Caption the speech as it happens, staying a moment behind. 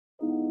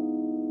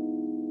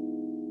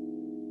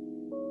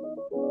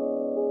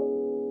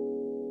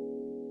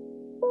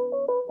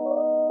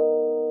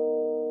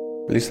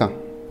Lista.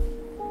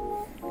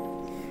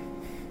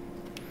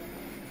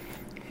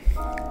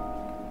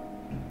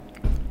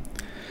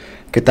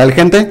 ¿Qué tal,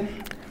 gente?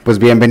 Pues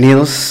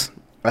bienvenidos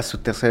a su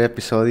tercer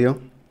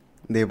episodio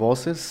de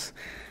Voces.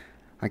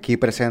 Aquí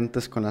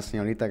presentes con la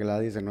señorita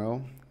Gladys de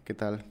nuevo. ¿Qué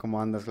tal?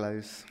 ¿Cómo andas,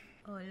 Gladys?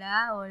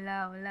 Hola,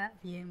 hola, hola.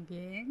 Bien,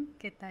 bien.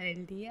 ¿Qué tal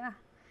el día?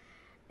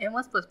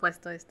 Hemos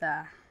pospuesto este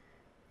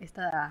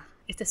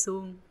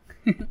Zoom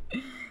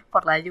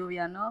por la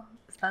lluvia, ¿no?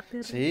 Está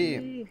Sí,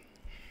 terrible.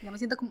 Ya me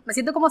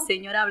siento como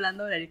señora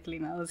hablando del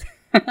clima, o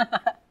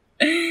sea.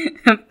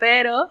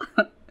 Pero,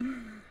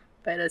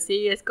 pero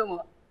sí, es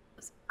como,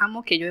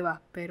 amo que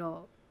llueva,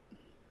 pero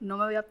no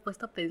me había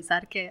puesto a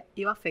pensar que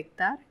iba a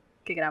afectar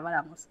que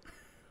grabáramos.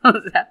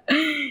 O sea,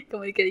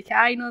 como que dije,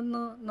 ay,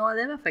 no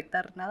debe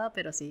afectar nada,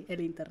 pero sí,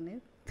 el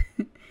internet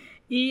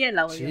y el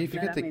audio, sí,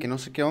 fíjate que no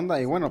claramente. sé qué onda.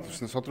 Y Eso bueno, te... pues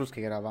nosotros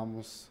que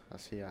grabamos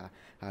así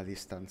a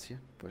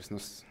distancia, pues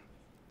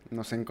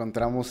nos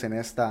encontramos en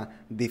esta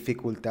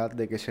dificultad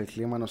de que si el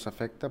clima nos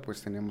afecta,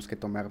 pues tenemos que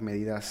tomar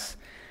medidas,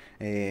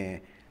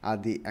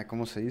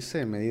 ¿cómo se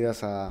dice?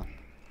 Medidas a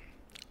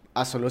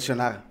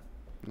solucionar,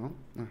 ¿no?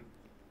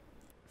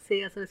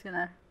 Sí, a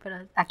solucionar.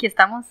 Pero aquí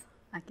estamos,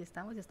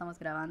 ya estamos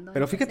grabando el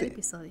Pero tercer fíjate,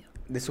 episodio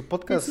de su de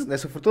podcast, su de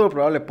su futuro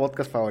probable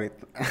podcast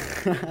favorito.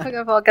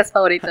 podcast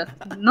favorito.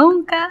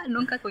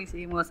 Nunca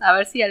coincidimos. A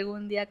ver si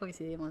algún día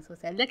coincidimos. O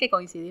sea, el día que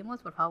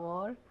coincidimos, por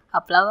favor,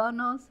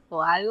 apláudanos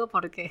o algo,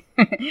 porque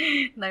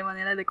no hay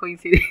manera de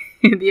coincidir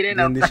en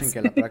la Bien dicen que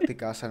frase. la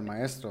práctica hace al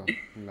maestro,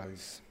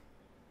 Gladys.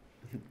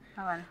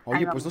 Ah, bueno, ahí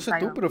Oye, pues no vamos, sé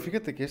ahí tú, pero vamos.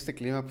 fíjate que este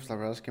clima, pues la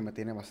verdad es que me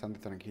tiene bastante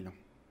tranquilo.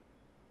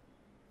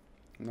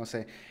 No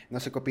sé, no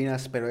sé qué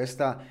opinas, pero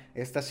esta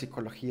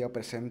psicología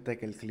presente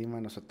que el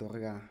clima nos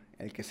otorga,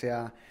 el que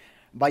sea,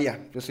 vaya,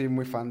 yo soy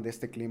muy fan de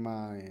este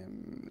clima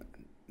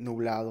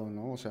nublado,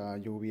 ¿no? O sea,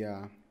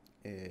 lluvia,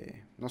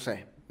 no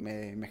sé,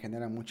 me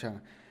genera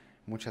mucha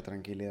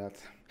tranquilidad.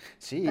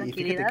 Sí, y fíjate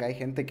que Tranquilidad. hay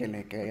gente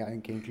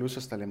que incluso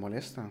hasta le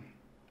molesta.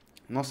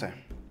 No sé,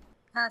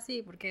 Ah,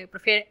 sí, porque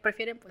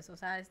prefieren, pues, o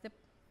sea,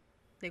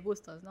 de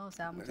gustos, ¿no? O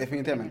sea, muchos prefieren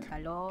el definitivamente.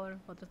 calor,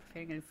 otros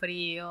prefieren el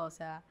frío, o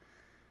sea,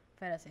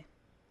 pero sí.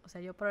 O sea,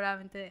 yo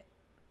probablemente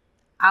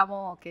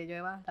amo que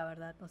llueva, la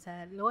verdad. O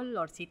sea, luego el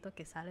olorcito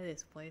que sale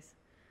después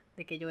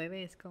de que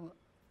llueve es como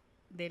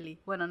deli.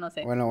 Bueno, no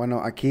sé.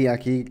 Bueno, aquí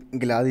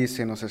Gladys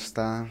se nos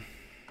está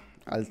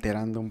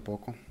alterando un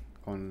poco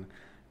con,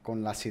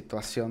 con la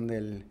situación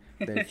del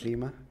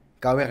clima.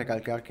 Cabe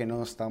recalcar que no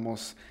nos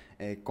estamos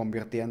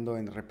convirtiendo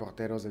en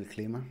reporteros del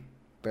clima,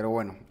 pero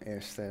bueno,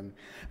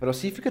 pero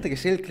sí, fíjate que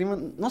sí, el clima,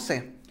 no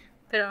sé,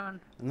 Pero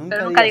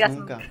nunca nunca digas digas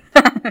nunca.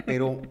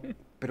 nunca,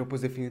 pero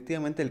pues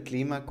definitivamente el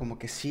clima como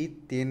que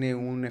sí tiene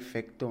un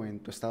efecto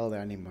en tu estado de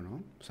ánimo,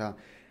 ¿no? O sea,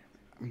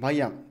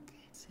 vaya,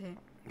 Sí.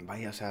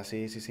 vaya, o sea,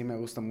 sí, me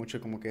gusta mucho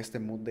como que este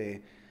mood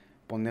de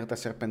ponerte a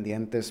hacer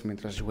pendientes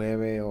mientras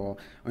llueve o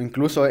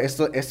incluso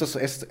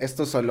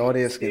estos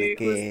olores Sí,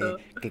 justo.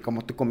 que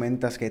como tú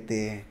comentas que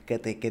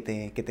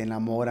te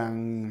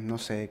enamoran, no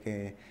sé,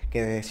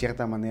 que de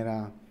cierta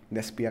manera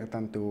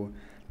despiertan tu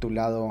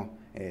lado,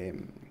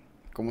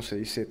 ¿cómo se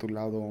dice? Tu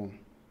lado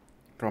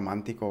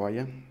romántico,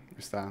 vaya.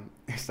 Está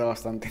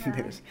bastante Ay,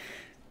 interesante.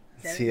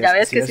 ya, Si ya es,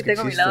 ves si que es sí que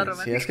tengo mi lado existe, si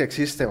romántico. es que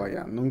existe,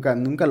 vaya.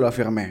 Nunca lo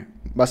afirmé.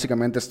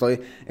 Básicamente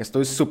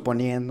estoy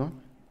suponiendo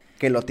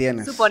que lo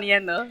tienes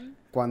Suponiendo.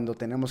 cuando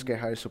tenemos que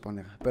dejar de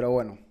suponer. Pero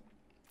bueno,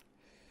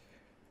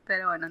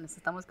 Pero bueno, nos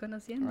estamos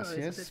conociendo, de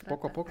así eso se es,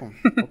 poco a trata. poco,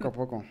 poco a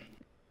poco.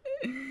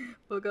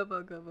 Poco a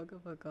poco, poco a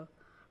poco.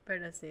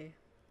 Pero sí.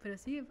 Pero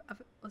sí,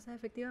 o sea,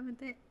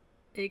 efectivamente,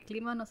 el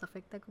clima nos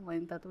afecta como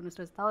en tanto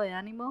nuestro estado de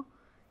ánimo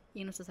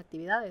y nuestras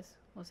actividades.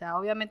 O sea,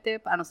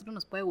 obviamente a nosotros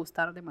nos puede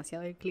gustar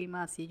demasiado el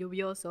clima así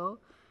lluvioso,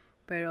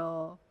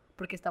 pero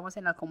porque estamos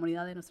en la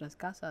comunidad de nuestras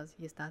casas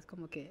y estás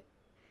como que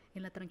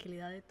en la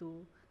tranquilidad de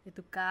tu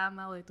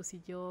cama o de tu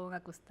sillón,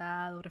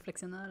 acostado,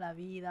 reflexionando la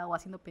vida o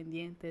haciendo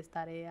pendientes,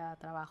 tarea,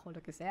 trabajo,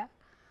 lo que sea.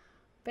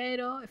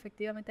 Pero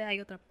efectivamente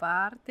hay otra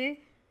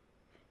parte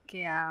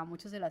que a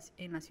muchos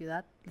en la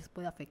ciudad les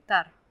puede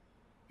afectar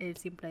el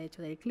simple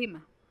hecho del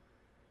clima.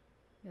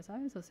 Ya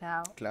sabes, o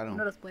sea, Claro,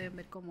 uno los pueden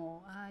ver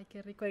como, ay,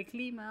 qué rico el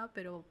clima,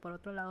 pero por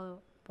otro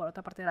lado, por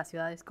otra parte de la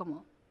ciudad es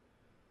como,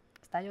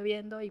 está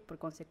lloviendo y por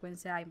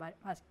consecuencia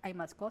hay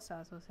más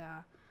cosas, o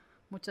sea,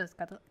 muchas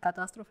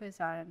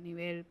catástrofes a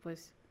nivel,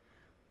 pues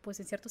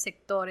en ciertos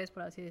sectores,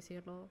 por así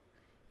decirlo,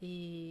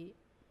 y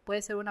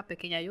puede ser una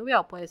pequeña lluvia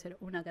o puede ser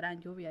una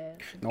gran lluvia no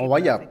que puede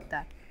vaya,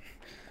 afectar.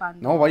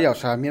 no vaya, o Cuando,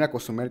 sea, mira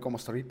Cozumel como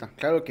está ahorita.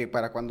 Claro que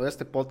para cuando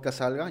este podcast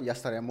salga ya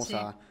estaremos sí,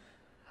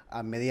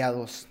 a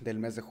mediados del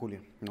mes de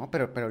julio, ¿no?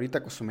 Pero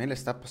ahorita Cozumel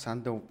está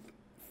pasando,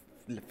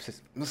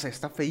 pues, no sé,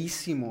 está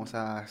feísimo, o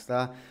sea,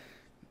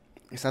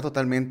 está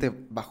totalmente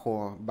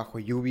bajo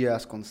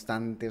lluvias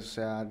constantes, o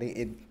sea,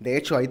 de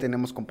hecho ahí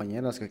tenemos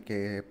compañeras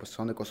que pues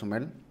son de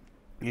Cozumel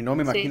y sí. no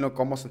me Ay, imagino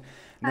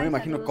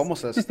saludos. cómo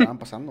se las estaban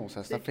pasando, o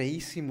sea, está Sí.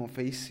 feísimo,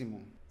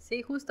 feísimo.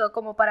 Sí, justo,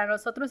 como para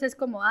nosotros es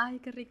como, ay,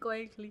 qué rico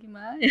el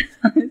clima,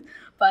 ¿sabes?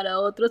 Para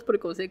otros, por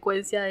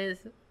consecuencia,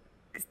 es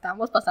que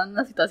estamos pasando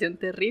una situación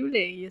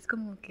terrible y es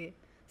como que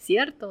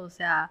cierto, o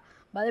sea,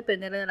 va a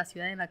depender de la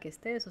ciudad en la que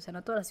estés, o sea,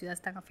 no todas las ciudades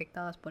están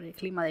afectadas por el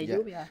clima de Ya.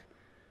 lluvia.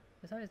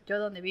 ¿Sabes? Yo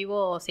donde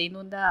vivo se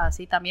inunda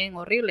así también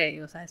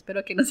horrible, o sea,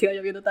 espero que no siga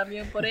lloviendo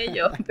también por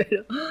ello,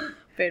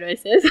 pero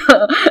es eso,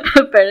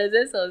 pero es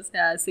eso, o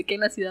sea, sé que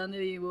en la ciudad donde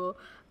vivo,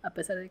 a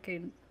pesar de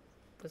que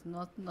pues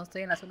no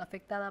estoy en la zona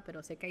afectada,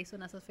 pero sé que hay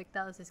zonas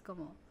afectadas, es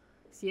como,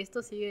 si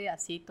esto sigue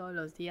así todos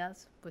los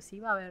días, pues sí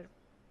va a haber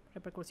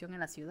repercusión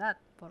en la ciudad,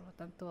 por lo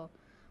tanto,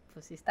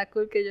 pues sí está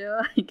cool que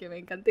llueva y que me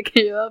encante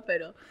que llueva,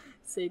 pero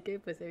sé que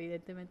pues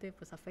evidentemente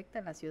pues afecta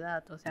en la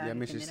ciudad, o sea, Ya en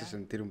me hiciste general.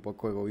 sentir un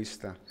poco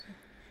egoísta Sí.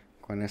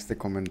 con este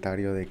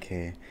comentario de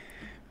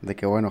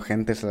que bueno,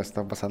 gente se la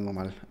está pasando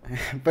mal.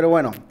 Pero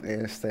bueno,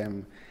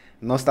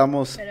 no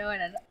estamos, Pero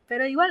bueno,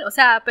 pero igual, o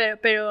sea,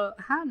 pero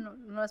ajá,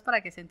 no es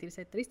para que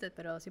sentirse tristes,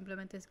 pero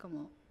simplemente es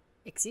como,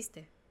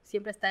 existe.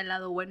 Siempre está el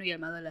lado bueno y el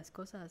malo de las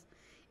cosas.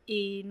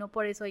 Y no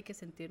por eso hay que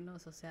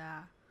sentirnos, o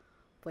sea,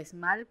 pues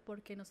mal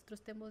porque nosotros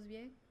estemos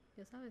bien.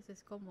 Ya sabes,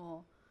 es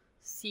como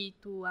si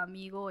tu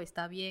amigo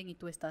está bien y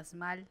tú estás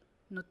mal,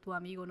 no, tu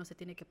amigo no se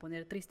tiene que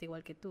poner triste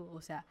igual que tú.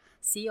 O sea,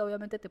 sí,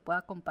 obviamente te puede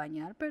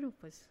acompañar, pero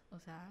pues, o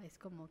sea, es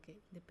como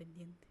que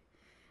dependiente.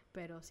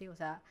 Pero sí, o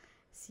sea,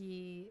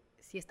 si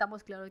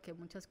estamos claros de que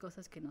muchas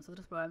cosas que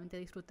nosotros probablemente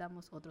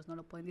disfrutamos, otros no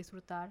lo pueden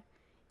disfrutar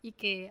y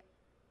que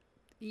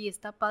y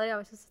está padre a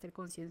veces hacer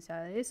conciencia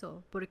de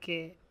eso,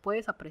 porque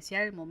puedes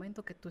apreciar el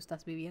momento que tú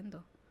estás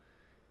viviendo.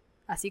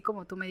 Así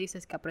como tú me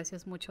dices que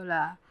aprecias mucho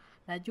la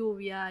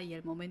lluvia y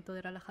el momento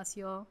de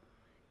relajación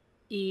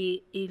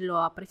y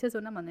lo aprecias de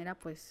una manera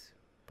pues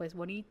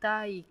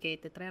bonita y que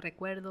te trae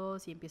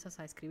recuerdos y empiezas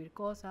a escribir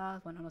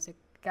cosas, bueno, no sé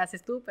qué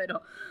haces tú,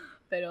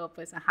 pero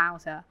pues ajá, o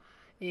sea,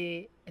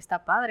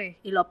 está padre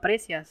y lo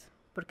aprecias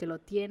porque lo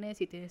tienes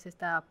y tienes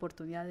esta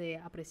oportunidad de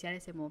apreciar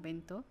ese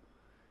momento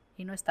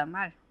y no está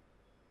mal,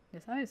 ya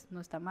sabes, no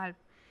está mal.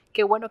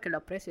 Qué bueno que lo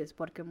aprecies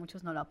porque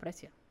muchos no lo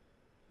aprecian,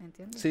 ¿me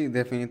entiendes? sí,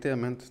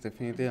 definitivamente,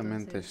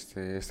 definitivamente, Entonces,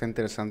 está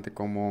interesante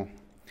cómo,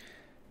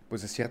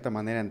 pues de cierta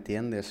manera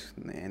entiendes,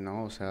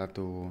 ¿no? O sea,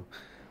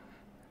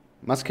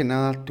 más que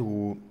nada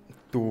tu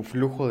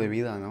flujo de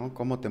vida, ¿no?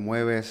 Cómo te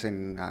mueves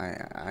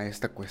a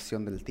esta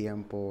cuestión del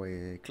tiempo.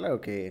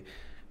 Claro que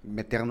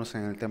meternos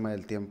en el tema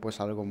del tiempo es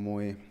algo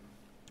muy,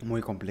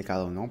 muy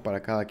complicado, ¿no?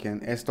 Para cada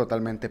quien es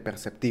totalmente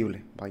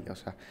perceptible, vaya, o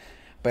sea,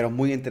 pero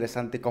muy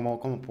interesante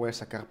cómo puedes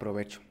sacar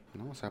provecho,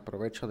 ¿no? O sea,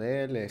 provecho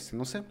de él,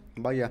 no sé,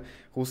 vaya,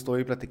 justo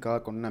hoy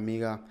platicaba con una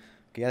amiga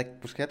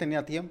pues, que ya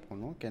tenía tiempo,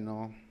 ¿no? Que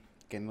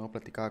no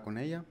platicaba con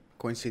ella,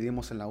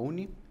 coincidimos en la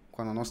uni,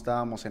 cuando no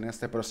estábamos en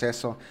este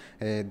proceso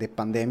de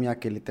pandemia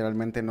que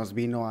literalmente nos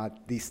vino a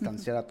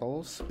distanciar a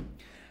todos,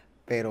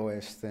 pero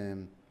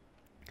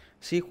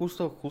sí,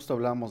 justo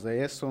hablamos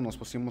de eso, nos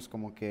pusimos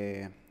como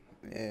que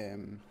eh,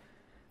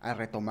 a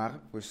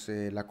retomar pues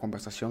la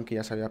conversación que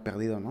ya se había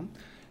perdido, ¿no?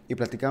 Y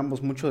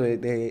platicábamos mucho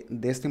de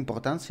esta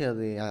importancia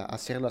de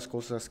hacer las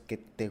cosas que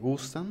te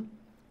gustan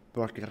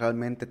porque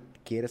realmente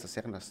quieres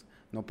hacerlas,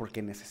 no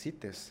porque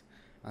necesites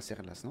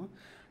hacerlas, ¿no?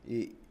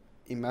 Y,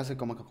 y me hace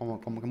como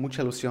que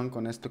mucha alusión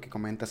con esto que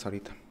comentas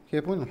ahorita.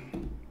 Que bueno,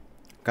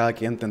 cada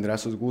quien tendrá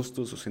sus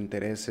gustos, sus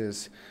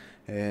intereses,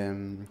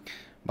 eh,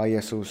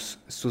 vaya,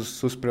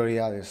 sus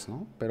prioridades,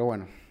 ¿no? Pero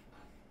bueno,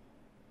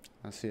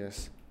 así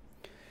es.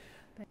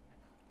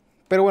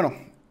 Pero bueno,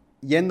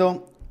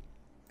 yendo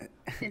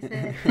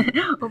ese,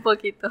 un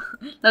poquito,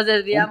 nos un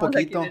desviamos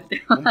aquí poquito, del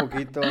tema un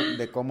poquito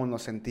de cómo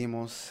nos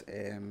sentimos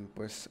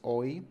pues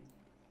hoy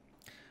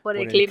por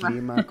el por el clima.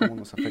 clima, cómo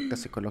nos afecta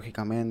Sí,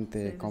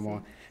 psicológicamente, sí, sí.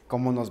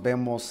 cómo nos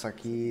vemos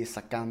aquí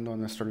sacando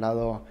nuestro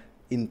lado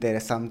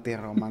interesante,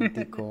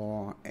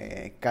 romántico,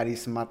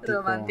 carismático,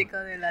 Romántico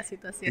de la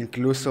situación.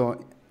 incluso.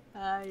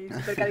 Ay,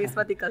 súper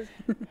carismáticos.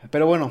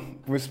 Pero bueno,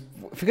 pues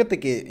fíjate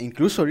que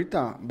incluso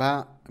ahorita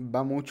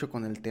va mucho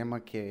con el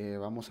tema que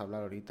vamos a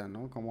hablar ahorita,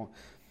 ¿no? Como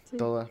Sí,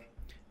 toda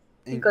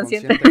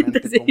inconscientemente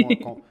inconscientemente,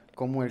 sí.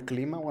 como el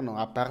clima, bueno,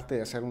 aparte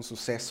de ser un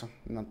suceso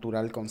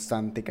natural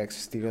constante que ha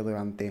existido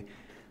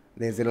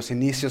desde los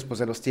inicios pues,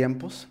 de los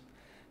tiempos,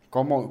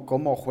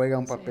 cómo juega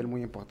un papel Sí,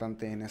 muy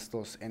importante en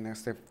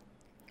este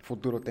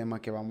futuro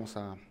tema que vamos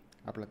a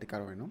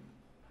platicar hoy, ¿no?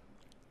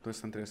 Entonces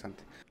está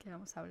interesante. ¿qué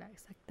vamos a hablar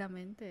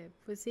exactamente?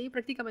 Pues sí,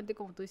 prácticamente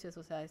como tú dices,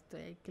 o sea,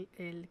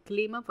 el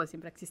clima pues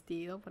siempre ha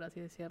existido, por así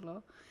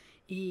decirlo,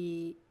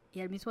 y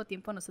al mismo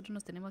tiempo nosotros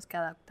nos tenemos que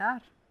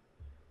adaptar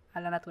a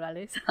la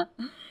naturaleza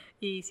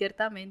y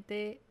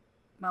ciertamente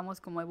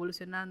vamos como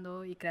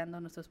evolucionando y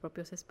creando nuestros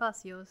propios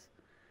espacios,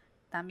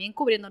 también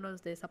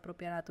cubriéndonos de esa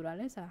propia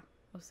naturaleza,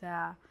 o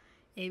sea,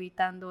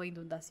 evitando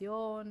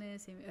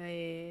inundaciones,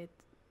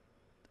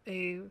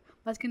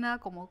 más que nada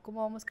como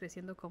cómo vamos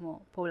creciendo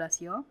como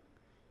población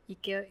y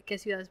qué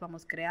ciudades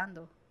vamos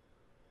creando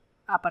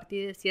a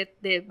partir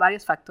de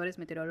varios factores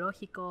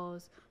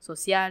meteorológicos,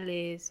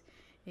 sociales,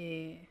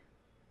 eh,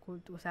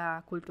 o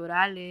sea,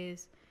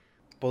 culturales.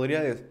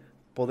 Podría, de-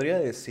 podría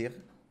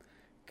decir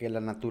que la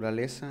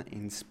naturaleza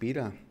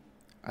inspira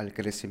al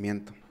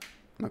crecimiento,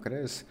 ¿no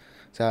crees?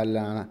 O sea,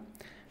 la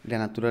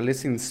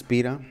naturaleza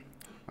inspira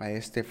a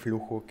este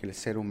flujo que el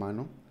ser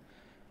humano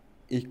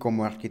y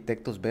como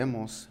arquitectos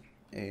vemos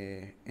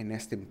en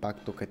este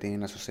impacto que tiene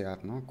en la sociedad,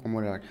 ¿no?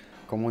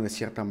 Cómo de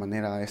cierta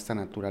manera esta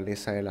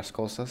naturaleza de las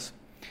cosas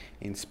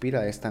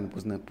inspira esta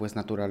pues,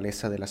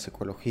 naturaleza de la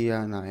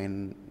psicología,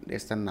 en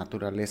esta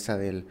naturaleza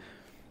de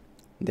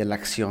la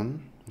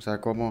acción, o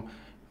sea, cómo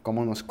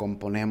nos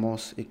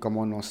componemos y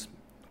cómo nos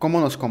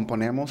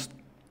componemos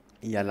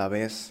y a la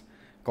vez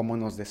cómo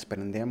nos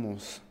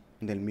desprendemos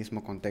del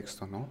mismo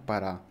contexto, ¿no?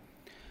 Para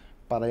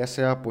ya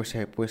sea pues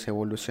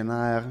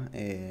evolucionar,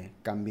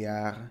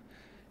 cambiar,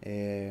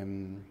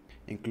 eh,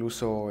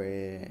 incluso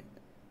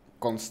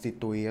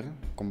constituir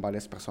con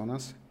varias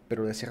personas,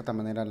 pero de cierta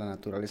manera la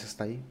naturaleza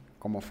está ahí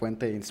como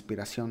fuente de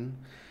inspiración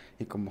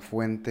y como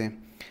fuente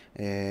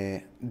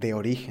de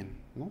origen,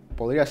 ¿no?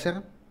 Podría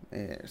ser,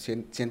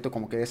 siento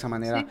como que de esa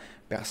manera Sí,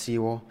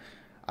 percibo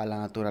a la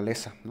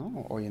naturaleza,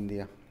 ¿no? Hoy en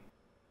día.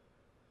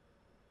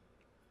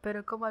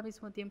 pero como al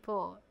mismo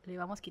tiempo le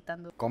vamos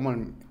quitando.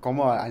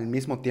 Cómo al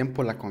mismo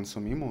tiempo la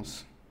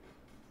consumimos.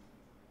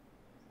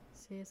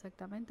 Sí,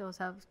 exactamente. O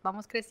sea,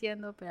 vamos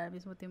creciendo, pero al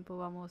mismo tiempo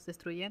vamos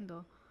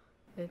destruyendo.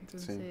 Sí.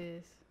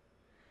 Entonces,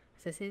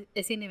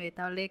 es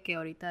inevitable que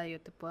ahorita yo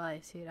te pueda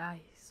decir,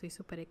 ay, soy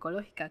súper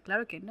ecológica.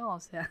 Claro que no, o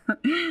sea,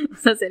 o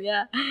sea,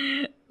 sería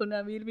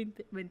una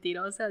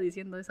mentirosa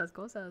diciendo esas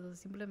cosas. O sea,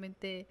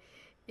 simplemente,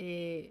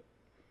 eh,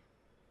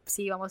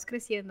 sí, vamos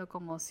creciendo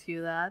como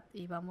ciudad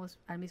y vamos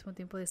al mismo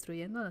tiempo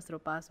destruyendo nuestro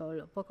paso,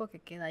 lo poco que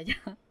queda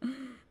ya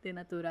de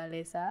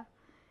naturaleza.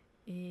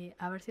 Y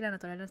a ver si la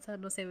naturaleza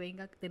no se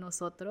venga de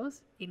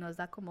nosotros y nos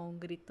da como un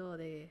grito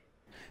de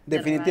rabia,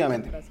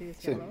 Definitivamente, por así sí.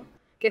 decirlo.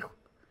 Que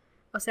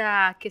o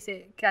sea,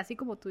 que así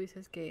como tú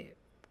dices que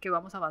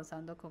vamos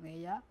avanzando con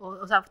ella,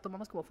 o sea,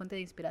 tomamos como fuente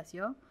de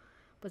inspiración,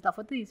 pues la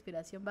fuente de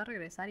inspiración va a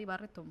regresar y va a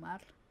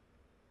retomar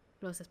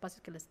los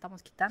espacios que le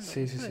estamos quitando,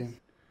 Sí, ya sí, sí.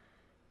 sabes.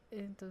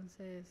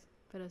 Entonces,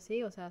 pero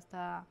sí, o sea,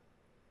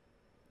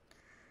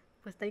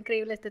 pues está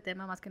increíble este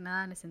tema más que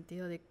nada en el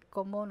sentido de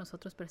cómo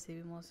nosotros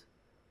percibimos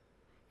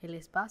el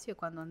espacio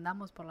cuando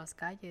andamos por las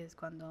calles,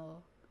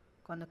 cuando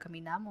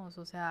caminamos,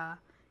 o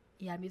sea,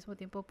 y al mismo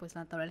tiempo pues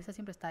la naturaleza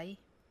siempre está ahí,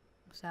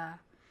 o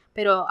sea,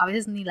 pero a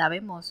veces ni la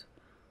vemos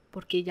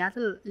porque ya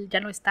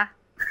no está,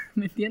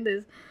 ¿me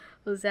entiendes?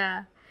 O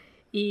sea,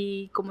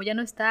 y como ya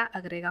no está,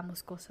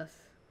 agregamos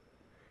cosas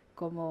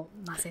como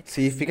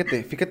Sí,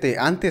 macetas. fíjate,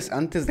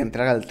 antes de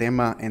entrar al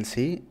tema en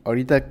sí,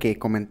 ahorita que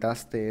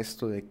comentaste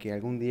esto de que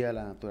algún día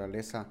la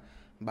naturaleza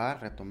va a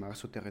retomar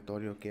su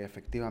territorio, que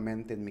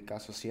efectivamente en mi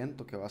caso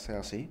siento que va a ser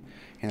así,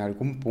 en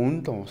algún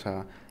punto, o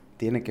sea,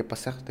 tiene que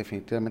pasar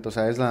definitivamente, o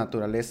sea, es la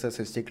naturaleza, es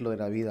el ciclo de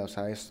la vida, o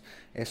sea, es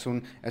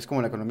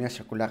como la economía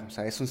circular, o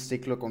sea, es un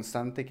ciclo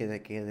constante que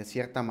de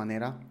cierta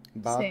manera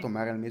va a Sí,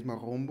 tomar el mismo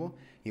rumbo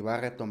y va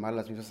a retomar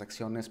las mismas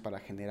acciones para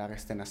generar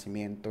este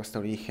nacimiento, este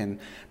origen,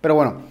 pero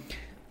bueno.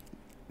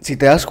 Si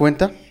te das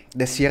cuenta,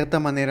 de cierta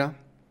manera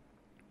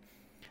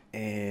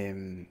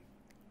eh,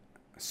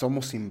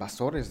 somos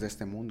invasores de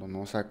este mundo,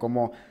 ¿no? O sea,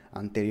 como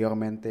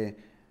anteriormente,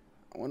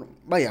 bueno,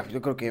 vaya,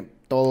 yo creo que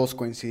todos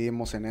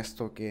coincidimos en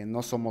esto, que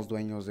no somos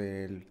dueños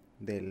del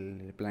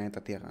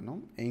planeta Tierra,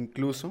 ¿no? E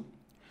incluso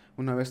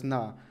una vez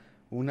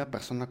una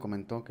persona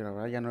comentó, que la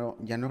verdad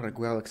ya no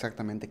recuerdo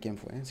exactamente quién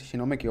fue, si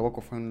no me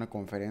equivoco fue en una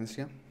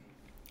conferencia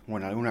o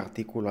en algún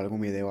artículo,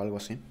 algún video, algo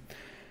así,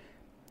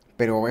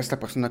 pero esta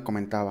persona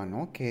comentaba,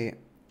 ¿no? Que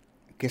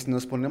si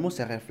nos ponemos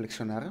a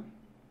reflexionar,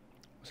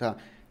 o sea,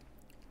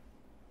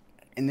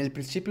 en el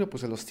principio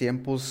pues de los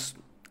tiempos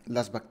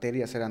las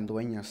bacterias eran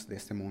dueñas de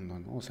este mundo,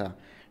 ¿no? O sea,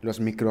 los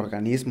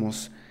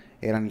microorganismos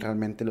eran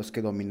realmente los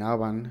que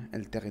dominaban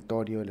el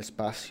territorio, el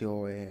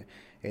espacio, el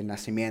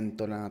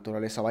nacimiento, la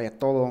naturaleza, vaya,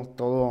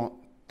 todo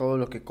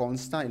lo que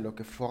consta y lo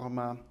que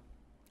forma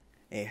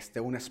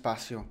un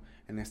espacio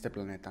en este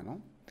planeta, ¿no?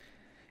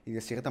 Y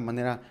de cierta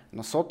manera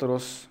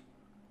nosotros,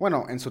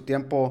 bueno, en su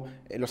tiempo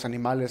los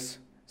animales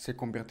se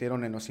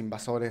convirtieron en los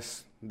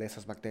invasores de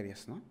esas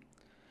bacterias, ¿no?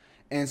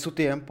 En su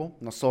tiempo,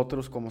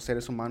 nosotros como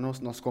seres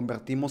humanos nos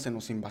convertimos en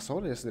los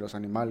invasores de los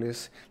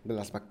animales, de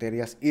las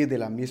bacterias y de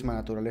la misma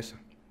naturaleza.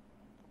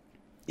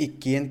 ¿Y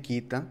quién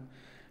quita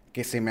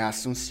que se me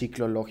hace un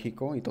ciclo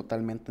lógico y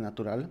totalmente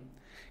natural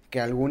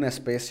que alguna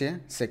especie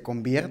se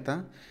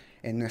convierta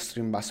en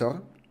nuestro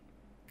invasor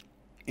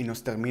y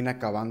nos termina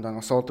acabando a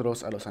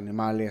nosotros, a los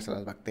animales, a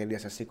las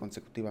bacterias, así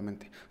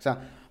consecutivamente? O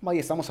sea,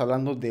 vaya, estamos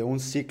hablando de un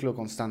ciclo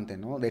constante,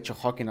 ¿no? De hecho,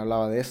 Hawking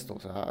hablaba de esto, o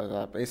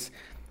sea,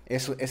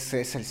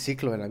 es el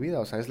ciclo de la vida,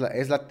 o sea, es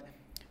el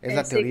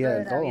la teoría ciclo de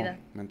del la todo, vida.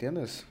 ¿me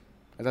entiendes?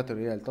 Es la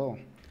teoría del todo.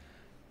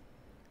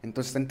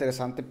 Entonces está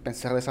interesante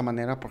pensar de esa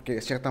manera porque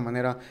de cierta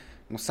manera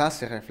nos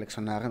hace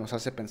reflexionar, nos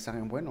hace pensar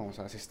en, bueno, o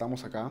sea, si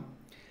estamos acá,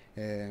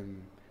 eh,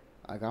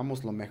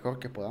 hagamos lo mejor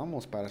que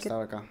podamos para ¿Qué,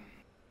 estar acá.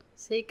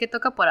 sí, ¿qué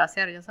toca por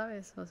hacer, ya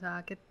sabes? O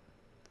sea,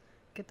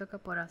 ¿qué toca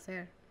por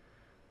hacer?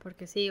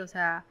 Porque sí, o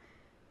sea,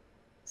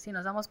 si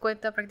nos damos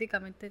cuenta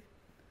prácticamente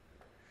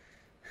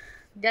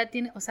ya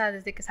tiene, o sea,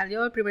 desde que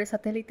salió el primer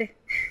satélite,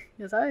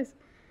 ya sabes,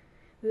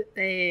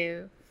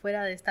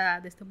 fuera de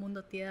este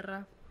mundo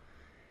Tierra,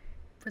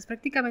 pues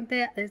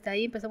prácticamente desde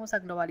ahí empezamos a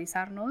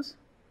globalizarnos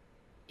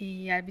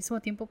y al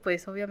mismo tiempo,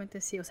 pues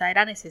obviamente sí, o sea,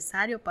 era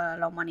necesario para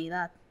la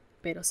humanidad,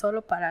 pero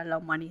solo para la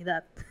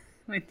humanidad,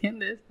 ¿me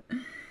entiendes?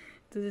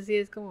 Entonces sí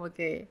es como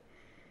que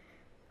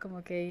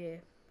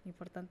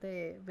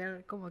importante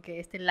ver como que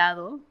este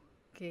lado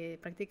que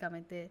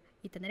prácticamente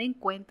y tener en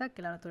cuenta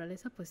que la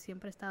naturaleza pues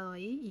siempre ha estado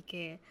ahí y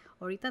que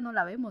ahorita no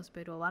la vemos,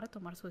 pero va a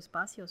retomar su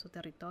espacio, su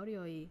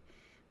territorio y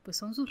pues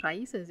son sus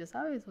raíces, ya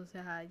sabes, o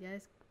sea, ya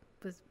es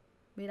pues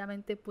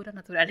meramente pura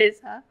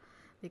naturaleza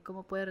de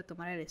cómo puede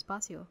retomar el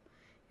espacio.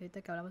 Y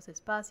ahorita que hablamos de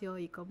espacio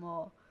y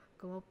cómo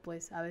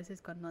pues a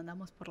veces cuando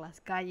andamos por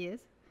las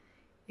calles,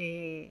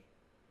 eh,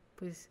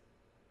 pues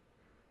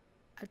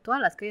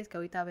todas las calles que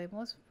ahorita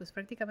vemos, pues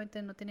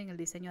prácticamente no tienen el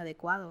diseño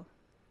adecuado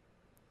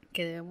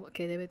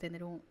que debe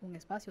tener un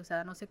espacio. O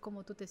sea, no sé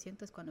cómo tú te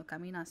sientes cuando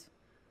caminas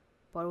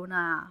por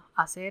una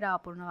acera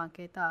o por una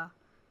banqueta.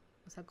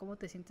 O sea, ¿cómo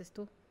te sientes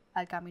tú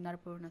al caminar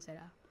por una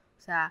acera?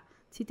 O sea,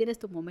 si tienes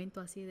tu momento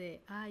así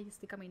de, ay,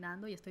 estoy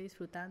caminando y estoy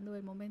disfrutando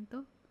del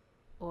momento,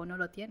 o no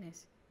lo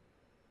tienes.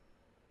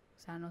 O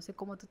sea, no sé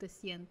cómo tú te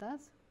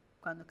sientas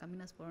cuando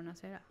caminas por una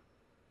acera.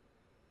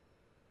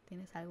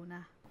 ¿Tienes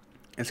alguna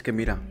Es que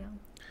mira,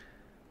 opinión?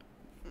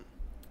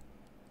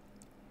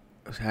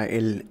 o sea,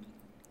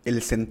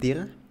 el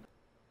sentir,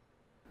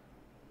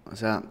 o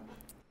sea,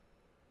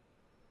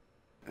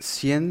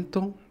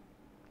 siento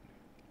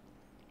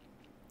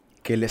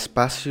que el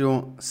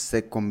espacio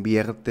se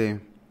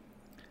convierte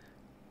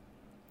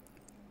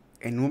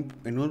en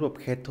un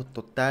objeto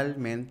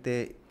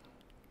totalmente,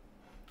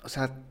 o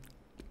sea,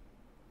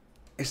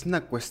 es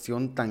una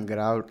cuestión tan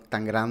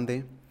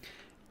grande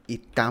y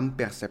tan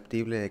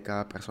perceptible de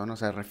cada persona, o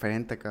sea,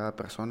 referente a cada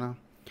persona,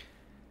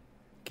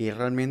 que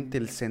realmente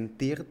el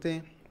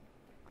sentirte,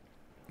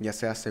 ya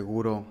sea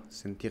seguro,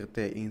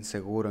 sentirte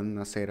inseguro en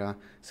una acera,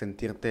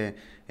 sentirte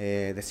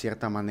de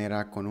cierta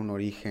manera con un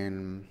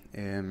origen,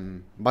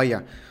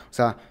 vaya, o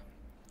sea,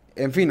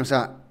 en fin, o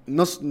sea,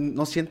 no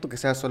siento que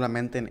sea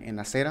solamente en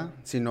acera,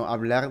 sino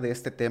hablar de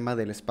este tema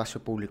del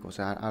espacio público. O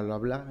sea, al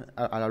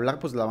hablar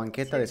pues de la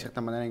banqueta, de Sí,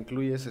 cierta manera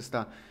incluyes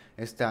esta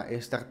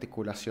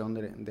articulación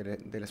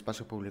del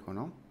espacio público,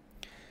 ¿no?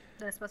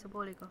 del espacio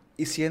público.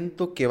 Y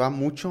siento que va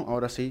mucho,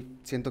 ahora sí,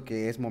 siento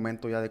que es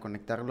momento ya de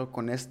conectarlo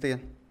con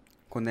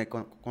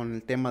con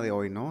el tema de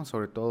hoy, ¿no?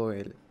 Sobre todo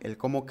el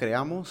cómo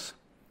creamos,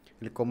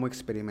 el cómo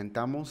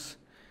experimentamos,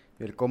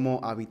 el cómo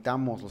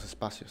habitamos los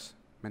espacios,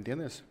 ¿me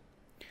entiendes?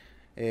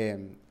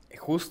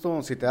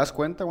 Justo, si te das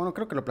cuenta, bueno,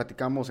 creo que lo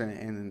platicamos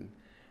en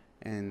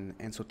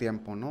su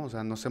tiempo, ¿no? O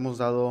sea,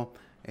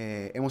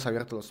 hemos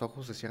abierto los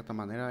ojos de cierta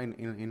manera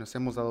y nos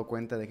hemos dado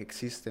cuenta de que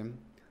existen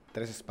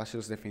tres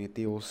espacios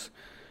definitivos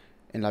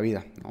en la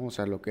vida, ¿no? O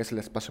sea, lo que es el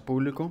espacio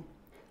público,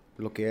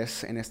 lo que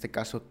es en este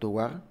caso tu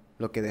hogar,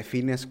 lo que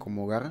defines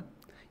como hogar,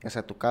 ya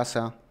sea tu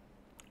casa,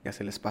 ya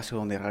sea el espacio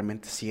donde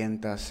realmente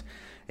sientas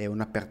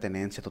una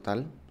pertenencia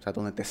total, o sea,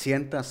 donde te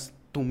sientas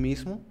tú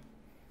mismo,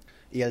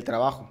 y el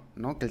trabajo,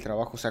 ¿no? Que el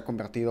trabajo se ha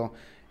convertido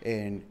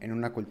en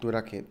una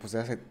cultura que pues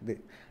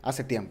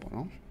hace tiempo,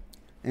 ¿no?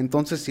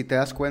 Entonces, si te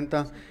das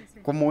cuenta Sí, sí, sí.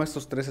 cómo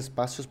estos tres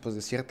espacios pues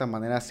de cierta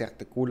manera se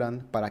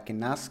articulan para que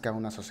nazca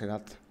una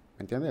sociedad,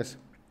 ¿me entiendes?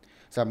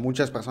 O sea,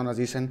 muchas personas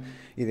dicen,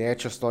 y de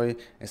hecho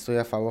estoy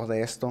a favor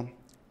de esto,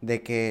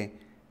 de que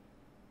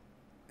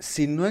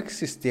si no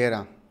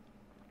existiera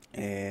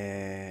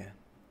eh,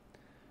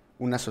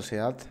 una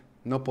sociedad,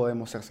 no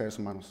podemos ser seres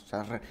humanos. O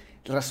sea,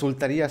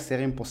 resultaría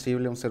ser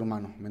imposible un ser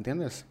humano, ¿me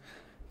entiendes?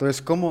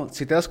 Entonces,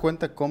 si te das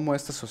cuenta cómo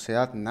esta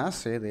sociedad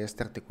nace de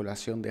esta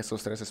articulación de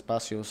estos tres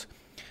espacios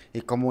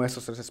y cómo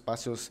estos tres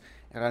espacios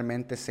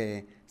realmente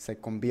se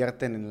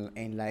convierten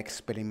en la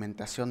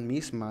experimentación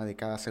misma de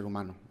cada ser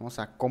humano, ¿no? O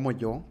sea, cómo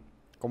yo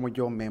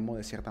Memo,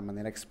 de cierta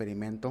manera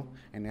experimento,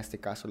 en este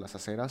caso las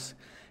aceras,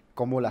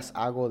 cómo las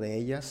hago de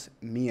ellas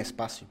mi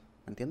espacio,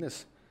 ¿me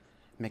entiendes?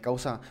 O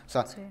sea,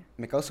 Sí.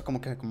 me causa como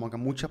que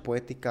mucha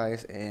poética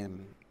es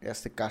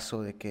este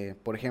caso de que,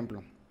 por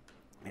ejemplo,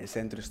 el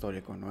centro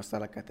histórico, ¿no? Está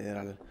la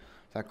catedral.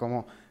 O sea,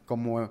 como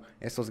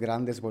estos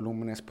grandes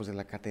volúmenes pues, de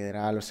la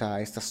catedral, o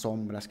sea, estas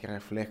sombras que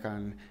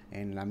reflejan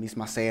en la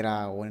misma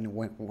acera o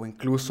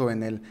incluso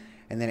en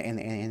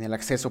el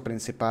acceso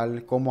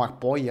principal, cómo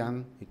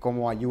apoyan y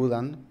cómo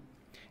ayudan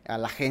a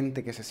la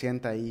gente que se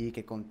sienta ahí,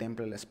 que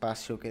contempla el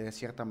espacio, que de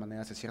cierta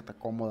manera se sienta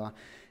cómoda,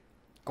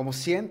 como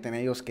sienten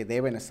ellos que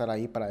deben estar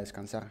ahí para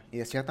descansar y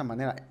de cierta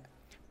manera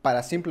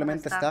para Para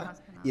simplemente estar estar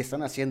más que y nada.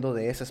 están haciendo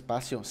de ese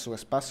espacio su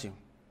espacio,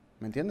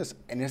 ¿me entiendes?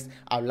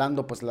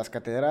 Hablando pues de las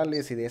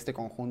catedrales y de este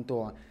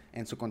conjunto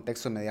en su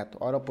contexto inmediato.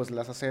 Ahora pues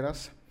las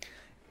aceras,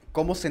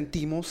 ¿cómo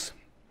sentimos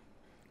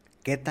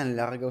qué tan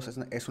larga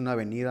es una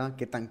avenida,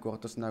 qué tan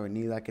corta es una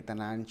avenida, qué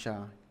tan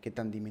ancha, qué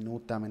tan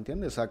diminuta, ¿me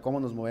entiendes? O sea, cómo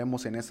nos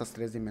movemos en esas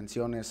tres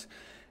dimensiones,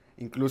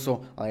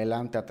 incluso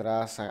adelante,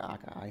 atrás,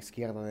 a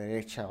izquierda,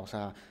 derecha, o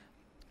sea,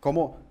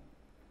 cómo,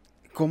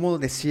 cómo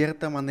de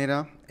cierta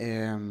manera,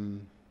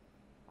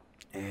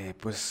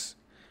 pues,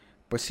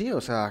 pues sí,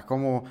 o sea,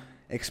 cómo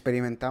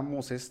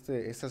experimentamos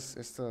estas,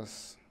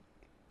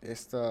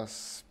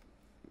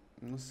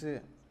 no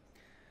sé,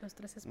 los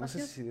tres No sé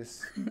espacios. si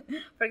es...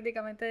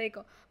 Prácticamente,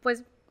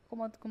 pues,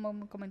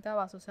 como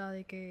comentabas, o sea,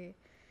 de que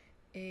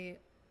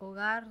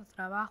hogar,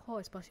 trabajo,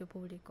 espacio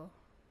público.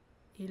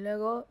 Y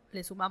luego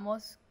le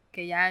sumamos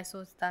que ya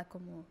eso está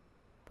como,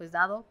 pues,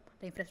 dado,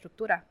 la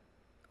infraestructura.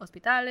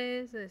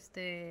 Hospitales,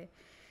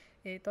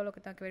 todo lo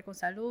que tenga que ver con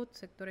salud,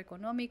 sector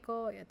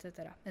económico,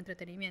 etcétera,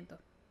 entretenimiento.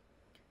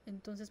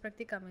 Entonces,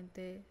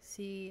 prácticamente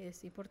sí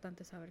es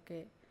importante saber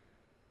que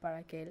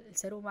para que el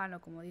ser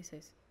humano, como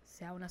dices,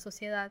 sea una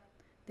sociedad,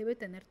 debe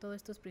tener todos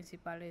estos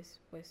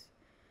principales, pues,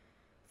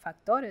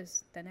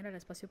 factores: tener el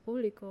espacio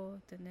público,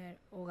 tener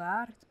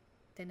hogar,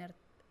 tener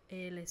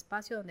el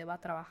espacio donde va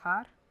a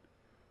trabajar,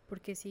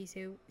 porque si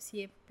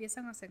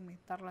empiezan a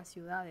segmentar las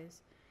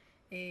ciudades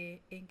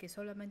en que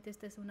solamente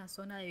esta es una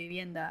zona de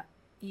vivienda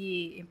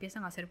y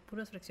empiezan a hacer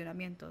puros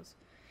fraccionamientos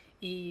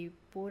y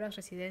puras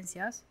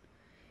residencias,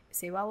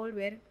 se va a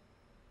volver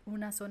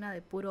una zona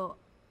de puro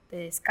de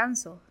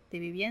descanso, de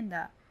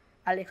vivienda,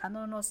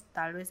 alejándonos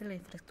tal vez de la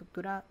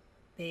infraestructura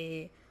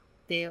de,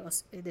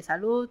 de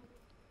salud,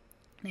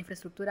 la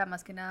infraestructura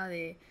más que nada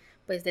de,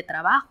 pues, de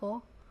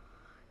trabajo.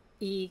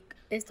 Y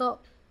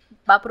esto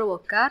va a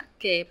provocar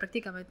que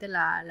prácticamente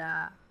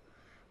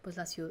pues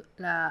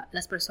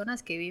las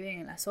personas que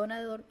viven en la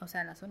zona o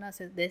sea, en las zonas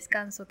de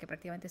descanso, que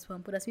prácticamente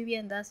son puras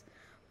viviendas,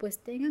 pues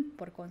tengan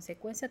por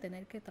consecuencia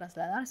tener que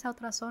trasladarse a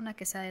otra zona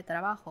que sea de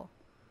trabajo,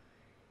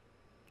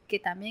 que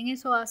también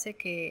eso hace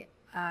que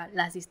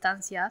las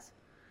distancias,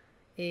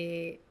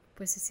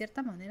 pues de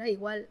cierta manera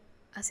igual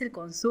hace el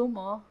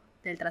consumo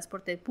del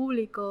transporte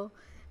público,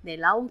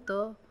 del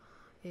auto,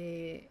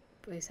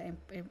 pues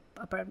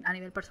a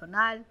nivel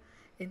personal.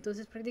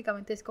 Entonces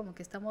prácticamente es como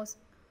que estamos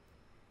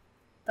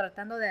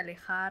tratando de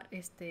alejar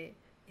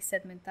y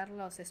segmentar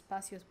los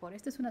espacios por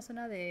esta es una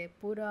zona de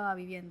pura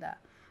vivienda,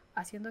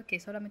 haciendo que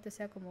solamente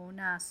sea como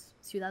una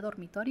ciudad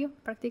dormitorio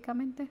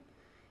prácticamente,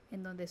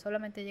 en donde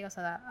solamente llegas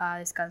a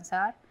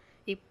descansar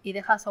y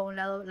dejas a un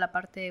lado la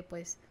parte,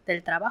 pues,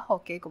 del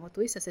trabajo, que como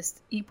tú dices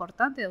es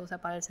importante, o sea,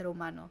 para el ser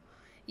humano.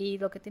 Y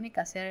lo que tiene que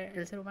hacer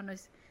el ser humano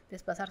es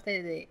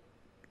desplazarte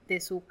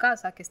de su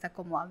casa, que está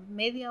como a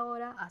media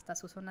hora, hasta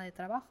su zona de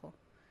trabajo.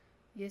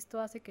 Y esto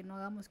hace que no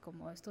hagamos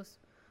como estos,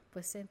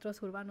 pues,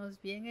 centros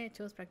urbanos bien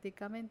hechos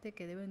prácticamente,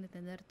 que deben de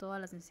tener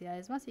todas las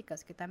necesidades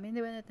básicas, que también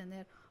deben de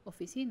tener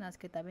oficinas,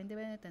 que también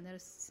deben de tener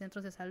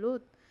centros de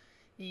salud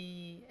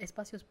y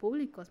espacios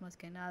públicos, más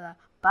que nada,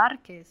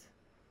 parques,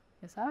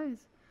 ya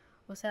sabes.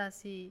 O sea,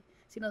 si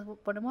nos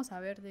ponemos a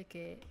ver de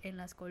que en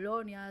las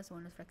colonias o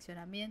en los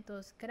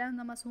fraccionamientos crean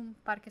nada más un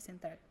parque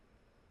central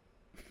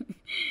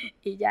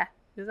y ya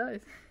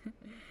sabes.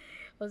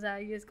 O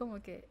sea, y es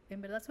como que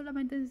en verdad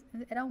solamente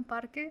era un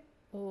parque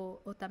o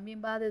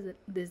también va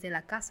desde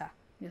la casa,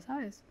 ya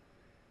sabes.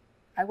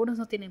 Algunos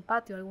no tienen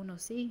patio,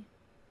 algunos sí.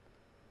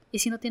 Y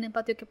si no tienen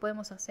patio, ¿qué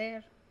podemos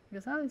hacer?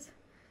 Ya sabes.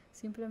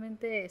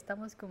 Simplemente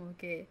estamos como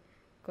que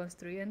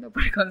construyendo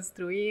por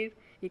construir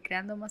y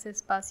creando más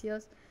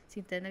espacios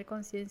sin tener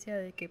conciencia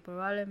de que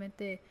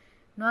probablemente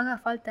no haga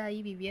falta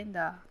ahí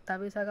vivienda,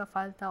 tal vez haga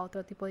falta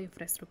otro tipo de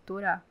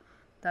infraestructura,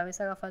 tal vez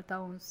haga falta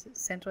un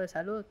centro de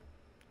salud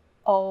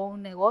o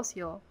un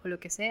negocio o lo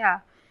que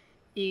sea.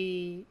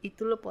 Y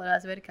tú lo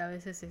podrás ver que a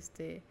veces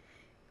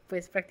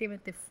pues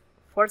prácticamente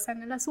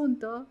forzan el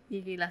asunto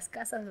y las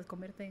casas las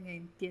convierten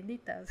en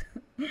tienditas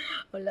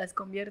o las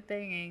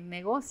convierten en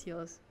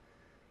negocios.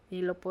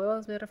 Y lo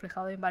podemos ver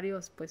reflejado en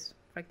varios, pues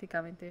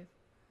prácticamente,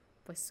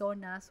 pues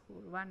zonas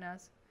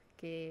urbanas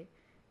que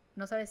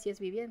no sabes si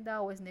es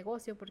vivienda o es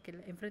negocio,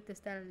 porque enfrente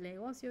está el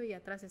negocio y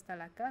atrás está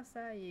la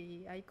casa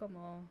y hay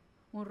como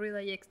un ruido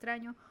ahí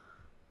extraño,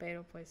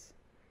 pero pues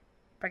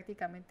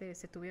prácticamente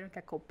se tuvieron que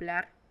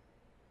acoplar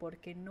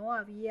porque no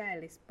había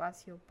el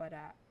espacio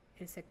para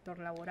el sector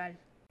laboral,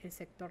 el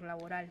sector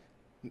laboral.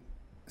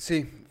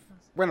 Sí,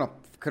 bueno,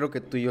 creo que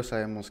tú y yo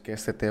sabemos que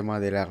este tema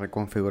de la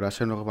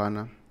reconfiguración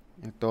urbana,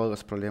 todos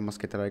los problemas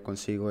que trae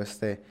consigo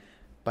este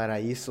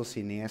paraíso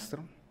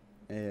siniestro,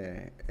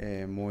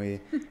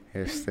 muy,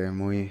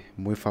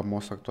 muy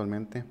famoso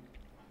actualmente,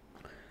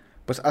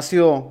 pues ha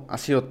sido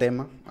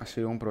tema, ha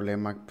sido un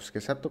problema pues, que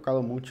se ha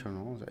tocado mucho,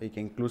 ¿no? O sea, y que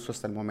incluso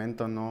hasta el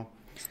momento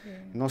Sí.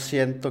 no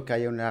siento que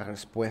haya una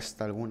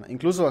respuesta alguna.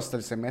 Incluso hasta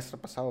el semestre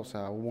pasado, o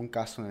sea, hubo un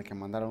caso en el que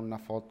mandaron una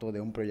foto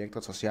de un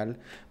proyecto social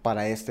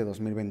para este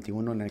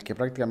 2021, en el que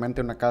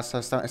prácticamente una casa,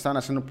 estaban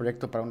haciendo un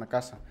proyecto para una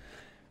casa.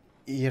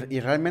 Y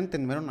realmente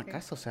no era una Okay.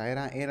 casa, o sea,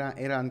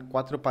 eran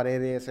cuatro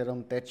paredes, era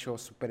un techo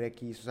super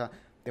X, o sea,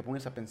 te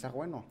pones a pensar,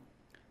 bueno,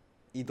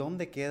 ¿y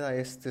dónde queda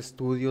este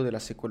estudio de la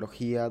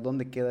psicología?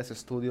 ¿Dónde queda ese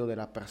estudio de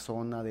la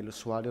persona, del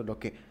usuario,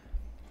 de,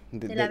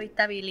 De la de-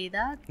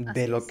 habitabilidad, de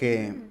así lo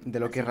que, sí, de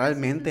lo que así de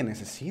realmente simple.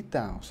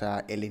 necesita, o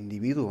sea, el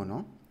individuo,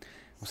 ¿no?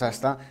 O sea, Sí,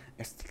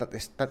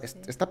 sí,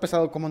 está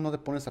pesado cómo no te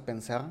pones a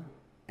pensar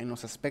en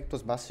los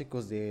aspectos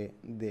básicos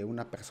de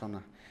una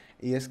persona.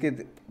 Y es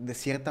que de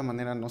cierta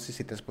manera, no sé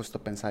si te has puesto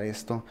a pensar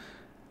esto,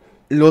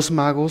 los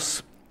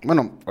magos,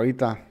 bueno,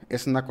 ahorita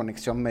es una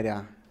conexión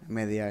media,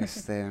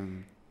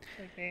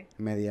 okay.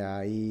 media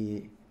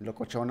ahí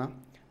locochona,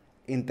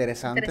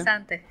 interesante,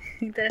 Interesante,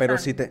 pero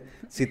interesante.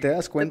 si te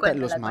das Tú cuenta,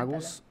 los cuéntala, cuéntala.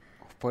 magos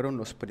fueron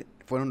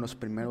los Ok.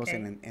 primeros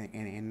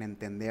en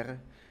entender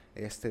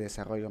este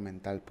desarrollo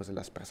mental pues, de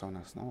las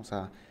personas, ¿no? O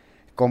sea,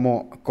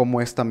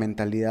 cómo esta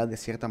mentalidad de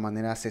cierta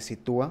manera se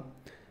sitúa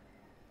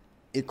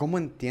y cómo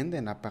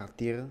entienden a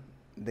partir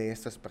de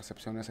estas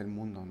percepciones el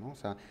mundo, ¿no? O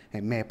sea,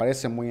 me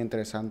parece muy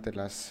interesante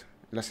las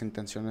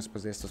intenciones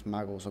pues, de estos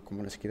magos o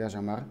como les quieras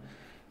llamar,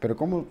 pero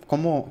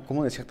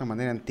cómo de cierta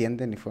manera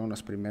entienden y fueron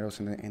los primeros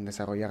en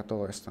desarrollar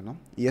todo esto, ¿no?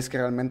 Y es que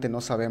realmente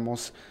no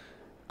sabemos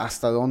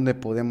hasta dónde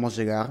podemos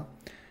llegar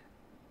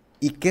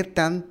y qué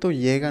tanto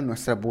llega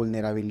nuestra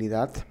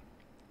vulnerabilidad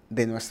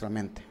de nuestra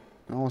mente,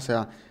 ¿no? O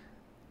sea,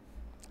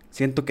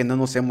 siento que no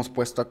nos hemos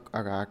puesto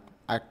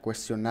a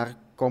cuestionar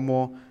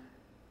cómo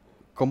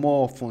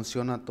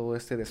funciona todo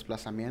este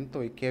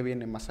desplazamiento y qué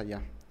viene más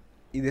allá.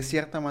 Y de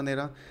cierta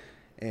manera,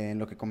 en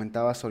lo que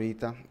comentabas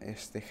ahorita,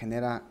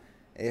 genera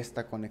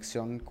esta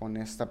conexión con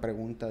esta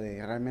pregunta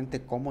de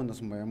realmente cómo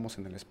nos movemos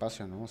en el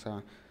espacio, ¿no? O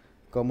sea,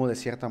 cómo de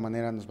cierta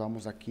manera nos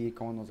vamos de aquí,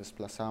 cómo nos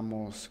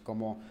desplazamos,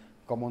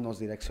 cómo nos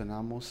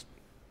direccionamos.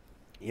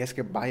 Y es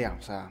que vaya,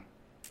 o sea,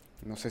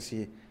 no sé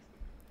si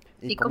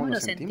y ¿Y cómo cómo nos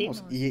nos sentimos.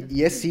 sentimos?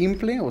 Y es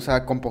simple, o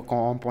sea,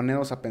 como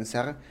ponernos a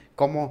pensar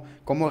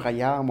cómo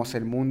rayábamos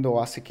el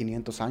mundo hace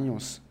 500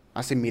 años,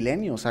 hace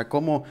milenios, o sea,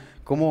 cómo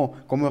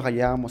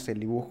rayábamos el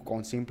dibujo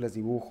con simples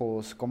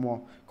dibujos,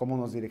 cómo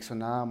nos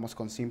direccionábamos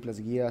con simples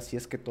guías, y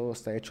es que todo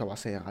está hecho a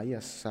base de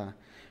rayas, o sea,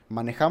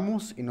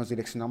 manejamos y nos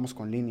direccionamos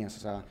con líneas, o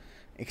sea,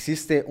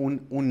 existe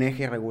un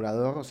eje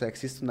regulador, o sea,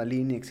 existe una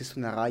línea, existe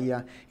una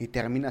raya, y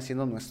termina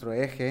siendo nuestro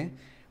eje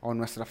o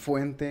nuestra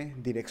fuente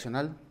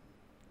direccional.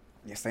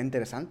 Y está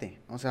interesante,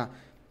 o sea,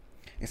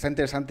 está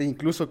interesante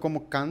incluso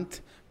como Kant,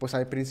 pues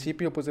al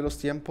principio pues, de los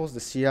tiempos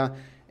decía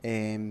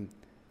eh,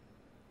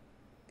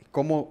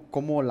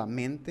 cómo la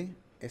mente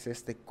es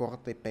este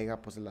corte y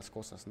pega pues, de las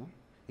cosas, ¿no?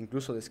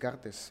 Incluso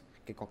Descartes,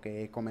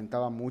 que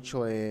comentaba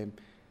mucho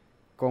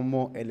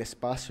cómo el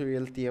espacio y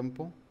el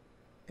tiempo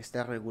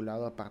está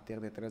regulado a partir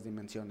de tres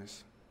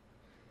dimensiones.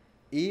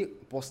 Y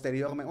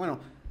posteriormente, bueno,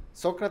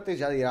 Sócrates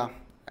ya dirá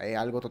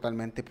algo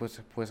totalmente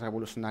pues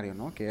revolucionario,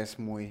 ¿no? Que es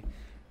muy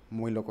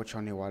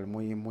locochón igual,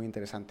 muy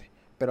interesante.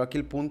 Pero aquí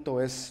el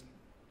punto es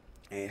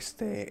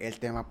el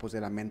tema pues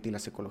de la mente y la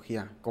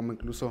psicología, como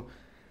incluso,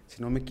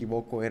 si no me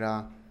equivoco,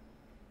 era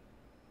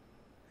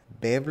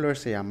Bebler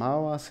se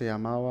llamaba.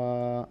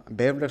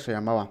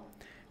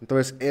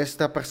 Entonces,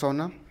 esta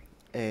persona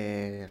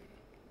eh,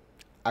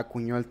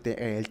 acuñó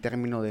el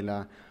término de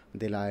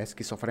la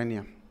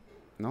esquizofrenia,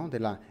 ¿no? De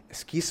la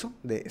esquizo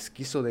de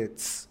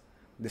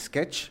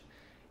sketch,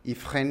 y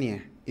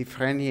frenie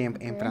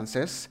Ok. en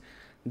francés,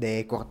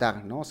 de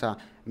cortar, ¿no? O sea,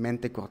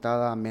 mente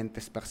cortada, mente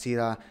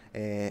esparcida,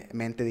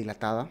 mente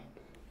dilatada.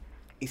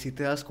 Y si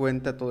te das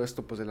cuenta, todo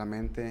esto pues de la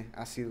mente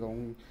ha sido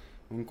un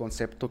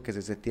concepto que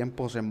desde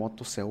tiempos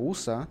remotos se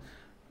usa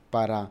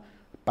para,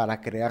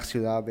 para crear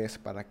ciudades,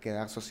 para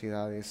crear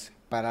sociedades,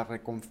 Para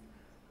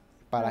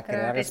para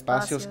crear crear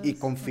espacios y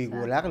espacios, o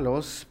sea.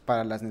 configurarlos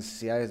para las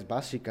necesidades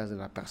básicas de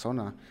la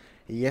persona.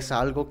 Y es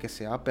algo que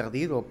se ha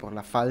perdido por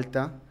la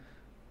falta,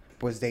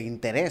 pues, de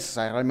interés. O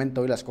sea, realmente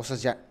hoy las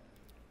cosas ya...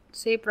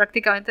 Sí,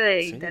 prácticamente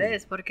de Sí,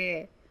 interés,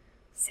 porque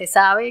se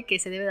sabe que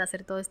se debe de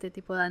hacer todo este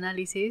tipo de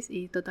análisis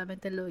y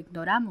totalmente lo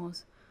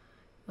ignoramos.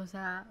 O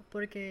sea,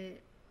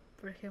 porque,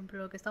 por ejemplo,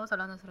 lo que estamos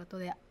hablando hace rato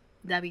de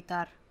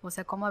habitar, o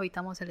sea, cómo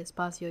habitamos el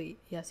espacio y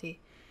así.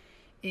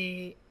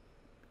 Eh,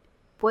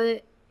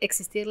 puede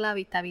existir la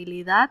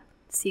habitabilidad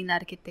sin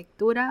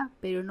arquitectura,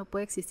 pero no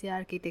puede existir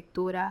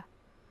arquitectura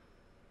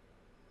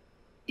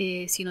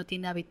si no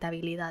tiene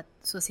habitabilidad,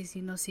 o sea,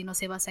 si no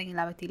se basa en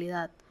la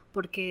habitabilidad,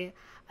 porque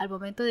al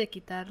momento de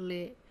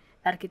quitarle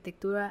la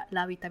arquitectura,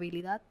 la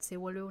habitabilidad, se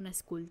vuelve una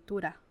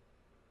escultura,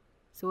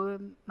 se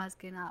vuelve más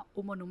que nada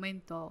un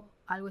monumento,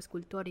 algo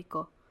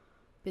escultórico,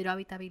 pero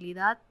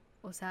habitabilidad,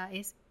 o sea,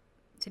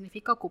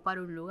 significa ocupar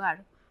un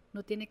lugar,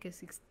 no tiene que,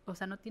 o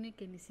sea, no tiene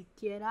que ni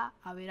siquiera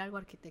haber algo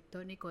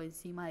arquitectónico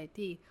encima de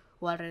ti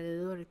o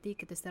alrededor de ti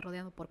que te esté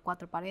rodeando por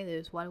cuatro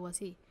paredes o algo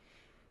así.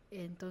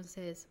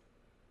 Entonces,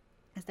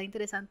 está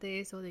interesante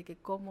eso de que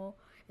cómo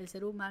el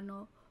ser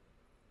humano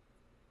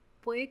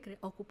puede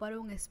ocupar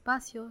un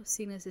espacio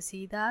sin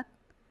necesidad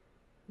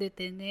de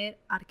tener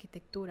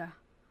arquitectura,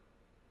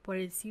 por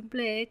el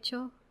simple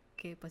hecho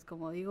que, pues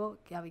como digo,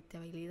 que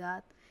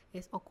habitabilidad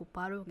es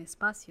ocupar un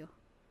espacio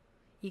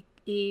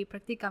y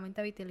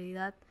prácticamente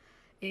habitabilidad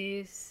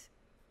es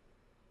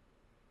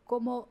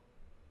cómo,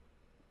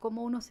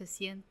 cómo uno se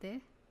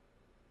siente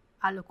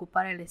al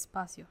ocupar el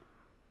espacio.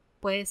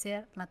 Puede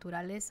ser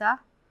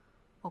naturaleza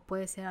o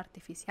puede ser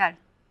artificial.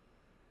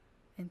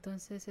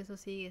 Entonces eso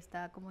sí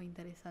está como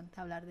interesante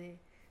hablar de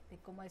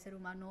cómo el ser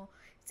humano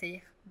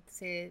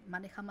se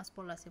maneja más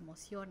por las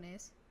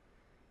emociones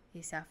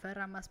y se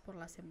aferra más por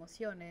las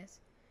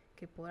emociones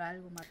que por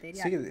algo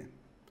material. sí,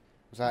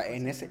 o sea,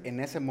 Entonces, en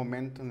ese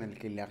momento en el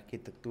que la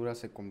arquitectura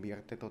se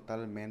convierte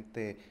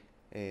totalmente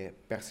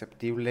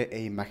perceptible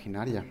e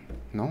imaginaria,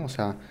 ¿no? O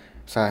sea,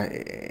 O sea,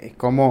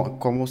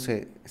 cómo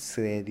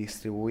se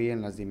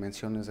distribuyen las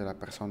dimensiones de la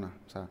persona.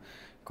 O sea,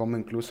 cómo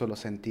incluso los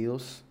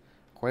sentidos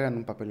juegan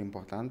un papel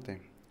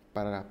importante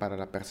para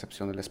la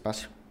percepción del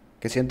espacio.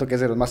 Que siento que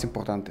es de los más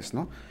importantes,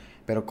 ¿no?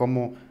 Pero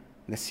cómo,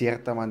 de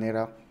cierta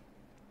manera,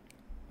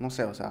 no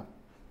sé, o sea,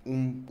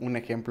 un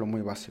ejemplo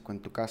muy básico en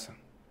tu casa.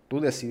 Tú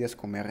decides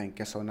comer en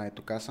qué zona de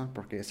tu casa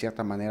porque de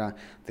cierta manera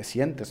te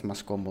sientes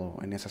más cómodo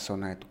en esa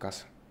zona de tu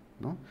casa,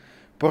 ¿no?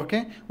 ¿Por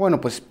qué?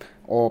 Bueno, pues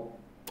o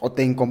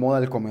te incomoda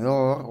el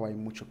comedor, o hay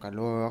mucho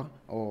calor,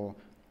 o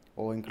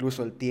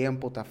incluso el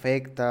tiempo te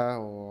afecta,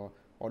 o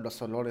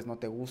los olores no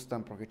te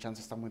gustan porque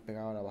chance está muy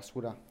pegado a la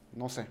basura,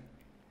 no sé.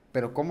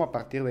 Pero cómo a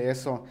partir de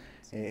eso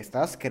Sí,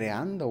 estás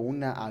creando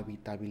una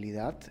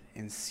habitabilidad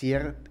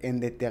en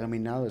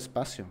determinado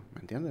espacio,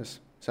 ¿me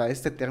entiendes? O sea,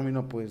 este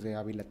término pues de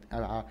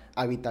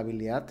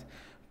habitabilidad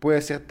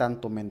puede ser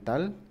tanto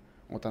mental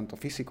o tanto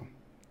físico.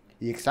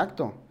 Y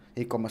exacto,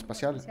 y como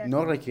espacial, no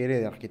cierto. requiere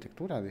de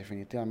arquitectura,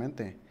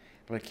 definitivamente.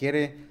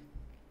 Requiere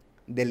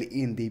del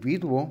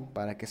individuo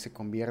para que se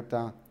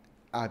convierta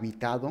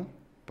habitado,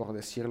 por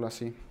decirlo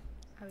así,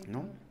 ¿no?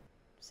 Habitable.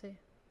 Sí.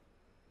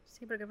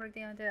 Sí, porque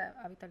prácticamente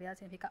habitabilidad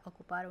significa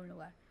ocupar un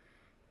lugar.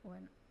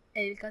 Bueno,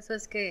 el caso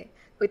es que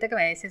ahorita que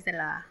me dices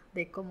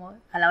de cómo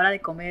a la hora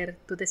de comer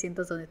tú te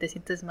sientes donde te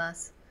sientes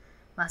más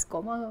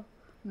cómodo,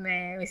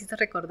 me hiciste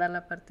recordar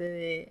la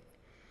parte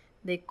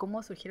de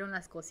cómo surgieron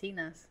las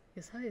cocinas.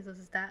 Ya sabes, o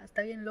sea,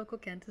 está bien loco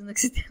que antes no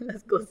existían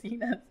las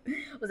cocinas.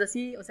 O sea,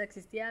 sí, o sea,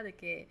 existía de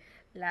que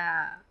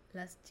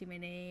las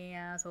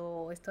chimeneas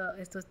o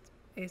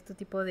este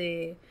tipo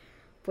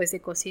pues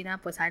de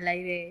cocina pues al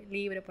aire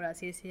libre, por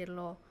así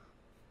decirlo.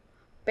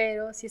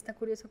 Pero sí está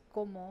curioso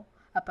cómo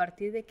a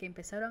partir de que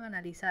empezaron a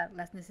analizar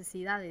las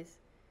necesidades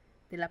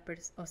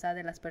o sea,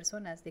 de las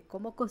personas, de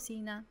cómo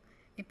cocinan,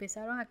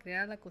 empezaron a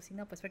crear la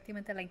cocina, pues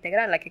prácticamente la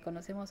integral, la que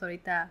conocemos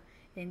ahorita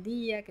en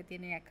día, que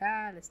tiene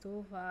acá la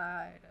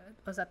estufa,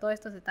 o sea, todos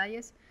estos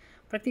detalles.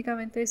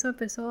 Prácticamente eso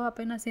empezó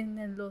apenas en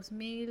el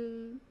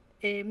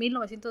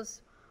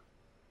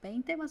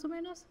 1920 más o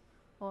menos,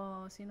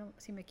 o si, no,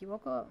 si me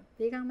equivoco,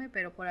 díganme,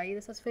 pero por ahí de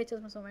esas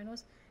fechas más o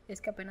menos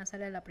es que apenas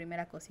sale la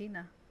primera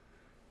cocina.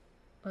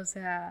 O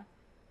sea,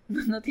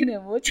 no tiene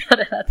mucho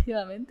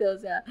relativamente, o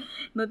sea,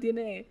 no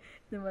tiene,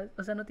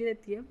 o sea, no tiene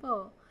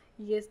tiempo.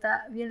 Y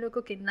está bien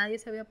loco que nadie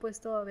se había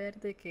puesto a ver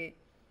de que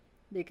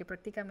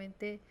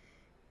prácticamente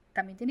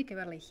también tiene que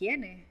ver la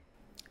higiene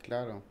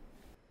Claro.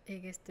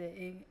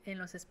 en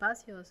los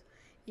espacios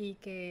y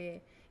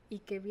que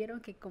vieron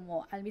que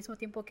como al mismo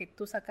tiempo que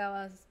tú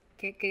sacabas,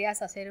 que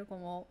querías hacer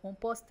como un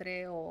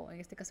postre o en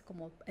este caso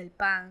como el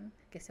pan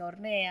que se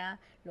hornea,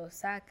 lo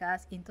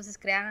sacas y entonces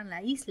crearon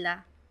la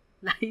isla,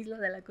 la isla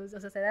de la cosa, o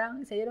sea,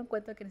 se dieron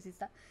cuenta que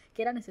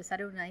era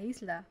necesario una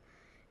isla.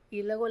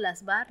 Y luego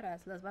las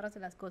barras de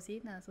las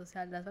cocinas, o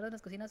sea, las barras de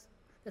las cocinas,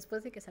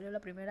 después de que salió la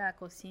primera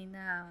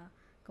cocina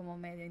como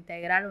medio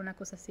integral, una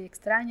cosa así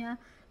extraña,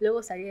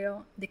 luego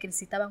salieron de que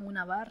necesitaban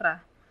una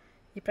barra.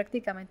 Y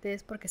prácticamente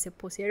es porque se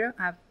pusieron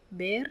a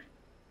ver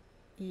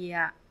y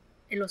a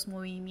los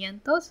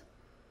movimientos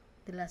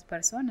de las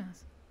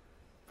personas.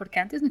 Porque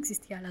antes no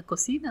existía la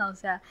cocina, o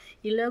sea,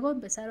 y luego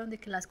empezaron de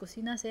que las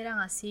cocinas eran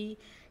así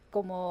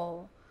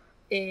como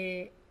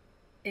eh,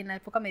 en la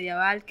época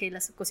medieval, que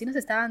las cocinas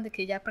estaban de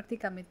que ya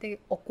prácticamente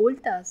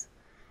ocultas,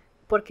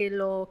 porque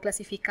lo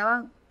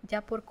clasificaban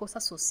ya por cosa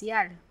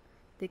social,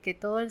 de que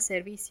todo el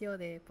servicio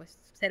de pues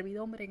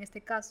servidumbre en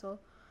este caso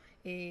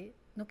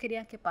no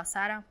querían que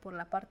pasaran por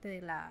la parte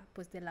de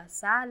la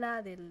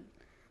sala del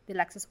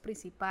acceso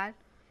principal,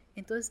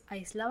 entonces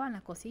aislaban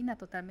la cocina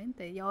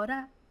totalmente. Y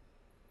ahora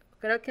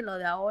creo que lo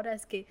de ahora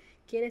es que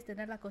quieres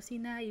tener la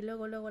cocina y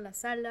luego la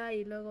sala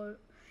y luego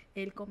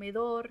el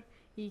comedor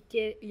y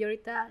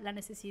ahorita la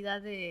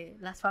necesidad de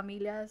las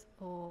familias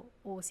o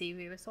si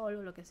vives solo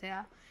o lo que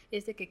sea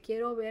es de que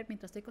quiero ver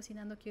mientras estoy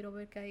cocinando, quiero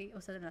ver qué hay,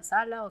 o sea, en la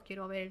sala o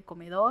quiero ver el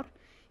comedor.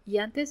 Y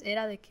antes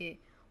era de que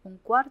un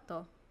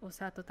cuarto, o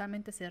sea,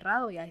 totalmente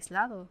cerrado y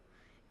aislado.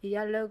 Y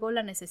ya luego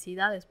la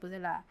necesidad después de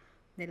la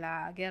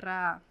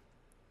guerra,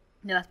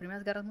 de las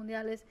primeras guerras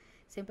mundiales,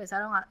 se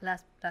empezaron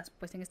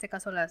pues en este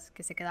caso las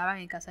que se quedaban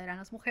en casa eran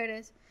las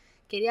mujeres,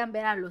 querían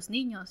ver a los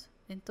niños,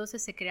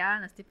 entonces se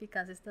creaban las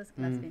típicas las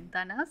Mm.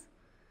 ventanas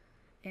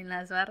en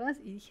las barras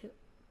y dije,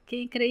 qué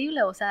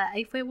increíble, o sea,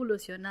 ahí fue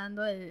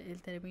evolucionando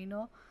el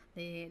término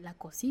de la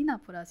cocina,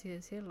 por así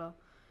decirlo.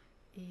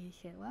 Y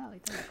dije, wow,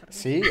 ahorita me acordé.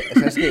 Sí, o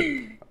sea, es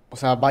que, o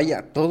sea,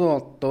 vaya,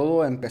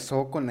 todo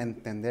empezó con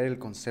entender el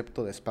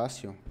concepto de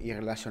espacio y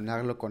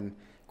relacionarlo con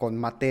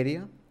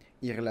materia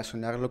y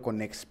relacionarlo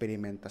con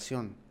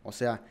experimentación. O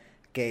sea,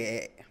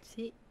 que,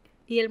 Sí,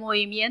 y el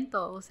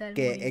movimiento, o sea, el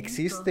que movimiento.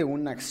 existe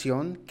una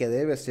acción que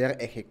debe ser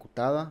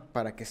ejecutada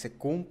para que se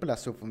cumpla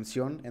su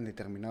función en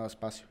determinado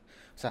espacio.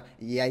 O sea,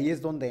 y ahí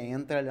es donde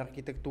entra la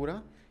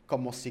arquitectura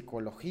como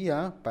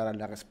psicología para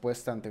la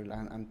respuesta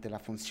ante la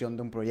función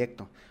de un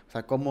proyecto. O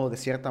sea, cómo de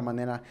cierta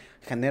manera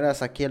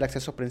generas aquí el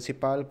acceso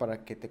principal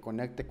para que te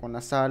conecte con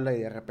la sala y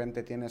de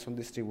repente tienes un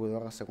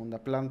distribuidor a segunda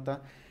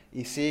planta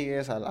y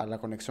sigues a la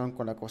conexión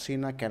con la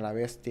cocina, que a la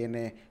vez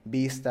tiene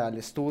vista al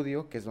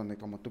estudio, que es donde,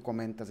 como tú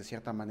comentas, de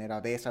cierta manera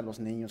ves a los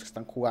niños que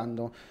están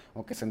jugando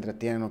o que se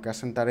entretienen o que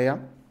hacen tarea,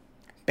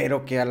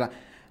 pero que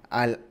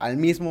al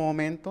mismo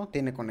momento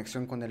tiene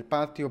conexión con el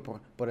patio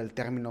por el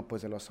término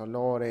pues de los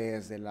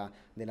olores, de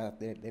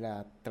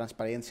la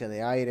transparencia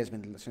de aires,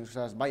 ventilación, o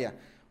sea, vaya,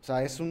 o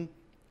sea,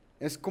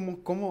 es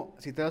como,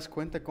 si te das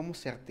cuenta, cómo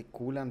se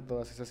articulan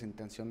todas esas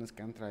intenciones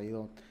que han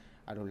traído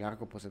a lo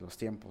largo pues de los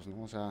tiempos,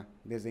 ¿no? O sea,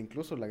 desde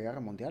incluso la Guerra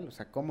Mundial, o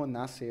sea, cómo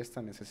nace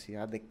esta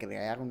necesidad de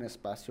crear un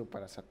espacio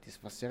para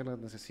satisfacer las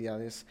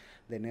necesidades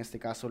de, en este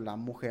caso, la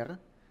mujer,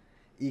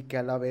 y que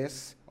a la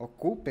vez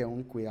ocupe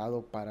un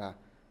cuidado para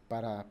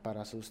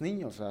sus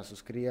niños, o sea,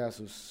 sus crías,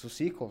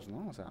 sus hijos,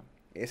 ¿no? O sea,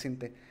 es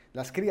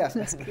las crías.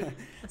 Las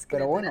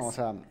Pero bueno, o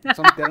criaturas. sea,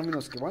 son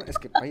términos que, bueno, es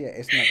que, vaya,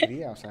 es una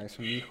cría, o sea, es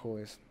un hijo,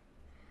 es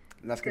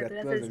las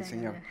Criaturas criaturas del del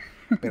Señor.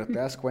 Señor. Pero te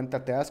das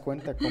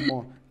cuenta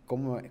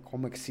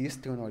cómo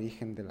existe un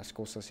origen de las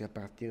cosas y a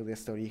partir de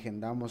este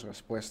origen damos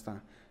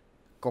respuesta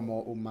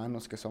como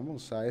humanos que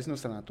somos. O sea, es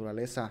nuestra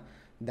naturaleza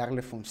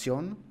darle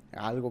función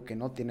a algo que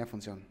no tiene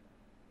función.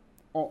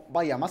 O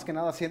vaya, más que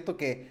nada siento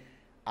que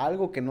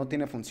algo que no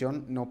tiene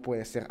función no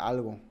puede ser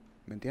algo.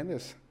 ¿Me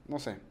entiendes? No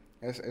sé.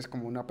 Es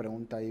como una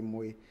pregunta ahí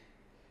muy...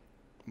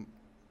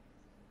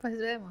 Pues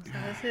vemos,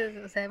 a veces,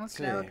 o sea, hemos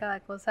creado Sí, cada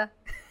cosa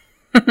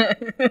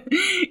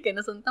que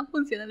no son tan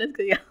funcionales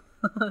que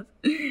digamos,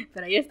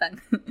 pero ahí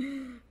están.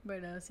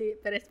 Bueno, sí,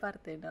 pero es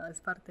parte, ¿no? Es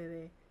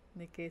parte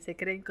de que se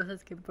creen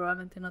cosas que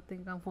probablemente no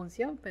tengan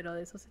función, pero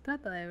de eso se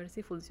trata, de ver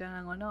si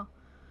funcionan o no.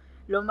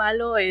 Lo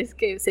malo es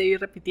que seguir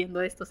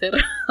repitiendo estos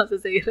errores, o sea,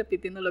 seguir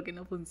repitiendo lo que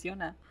no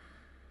funciona,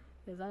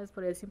 ya sabes,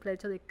 por el simple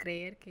hecho de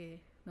creer que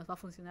nos va a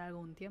funcionar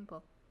algún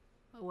tiempo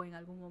o en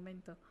algún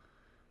momento.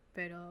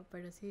 Pero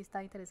sí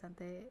está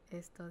interesante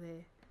esto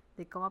de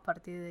cómo a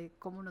partir de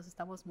cómo nos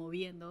estamos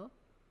moviendo,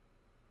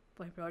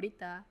 por ejemplo,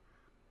 ahorita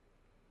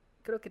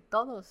creo que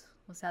todos,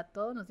 o sea,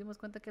 todos nos dimos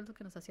cuenta que es lo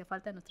que nos hacía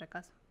falta en nuestra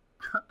casa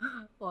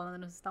o donde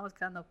nos estamos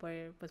quedando,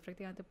 pues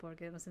prácticamente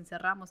porque nos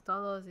encerramos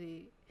todos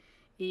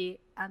y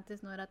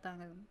antes no era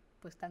tan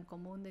pues tan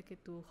común de que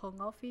tu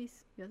home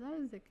office, ya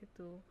sabes, de que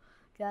tú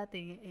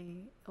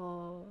quédate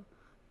o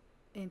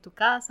en tu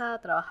casa,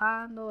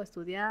 trabajando,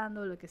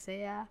 estudiando, lo que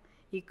sea,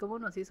 y cómo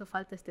nos hizo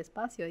falta este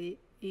espacio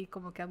y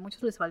como que a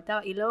muchos les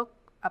faltaba, y luego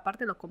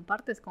aparte lo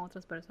compartes con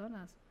otras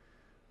personas.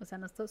 O sea,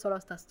 no solo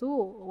estás tú,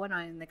 bueno,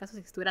 en el caso si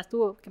estuvieras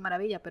tú, qué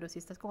maravilla, pero si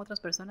estás con otras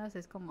personas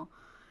es como,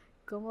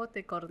 ¿cómo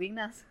te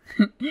coordinas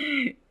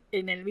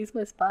en el mismo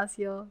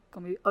espacio?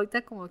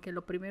 Ahorita como que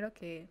lo primero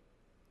que,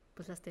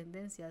 pues las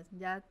tendencias,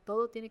 ya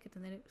todo tiene que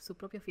tener su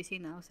propia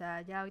oficina, o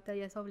sea, ya ahorita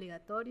ya es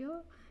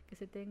obligatorio que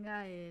se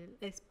tenga el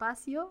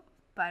espacio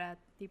para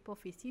tipo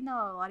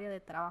oficina o área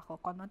de trabajo,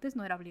 cuando antes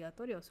no era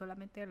obligatorio,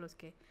 solamente los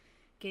que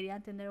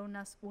querían tener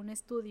un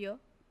estudio,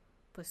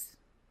 pues,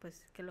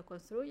 pues que lo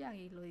construyan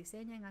y lo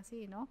diseñen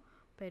así, ¿no?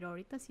 Pero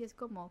ahorita sí es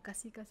como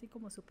casi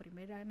como su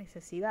primera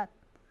necesidad.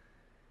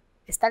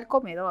 Está el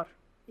comedor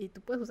y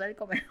tú puedes usar el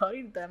comedor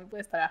y también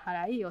puedes trabajar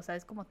ahí, o sea,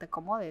 es como te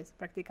acomodes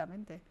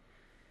prácticamente.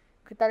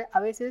 ¿Qué tal? A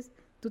veces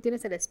tú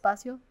tienes el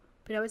espacio,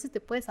 pero a veces te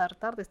puedes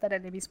hartar de estar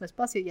en el mismo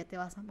espacio y ya te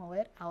vas a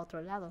mover a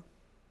otro lado.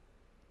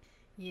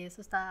 Y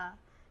eso estará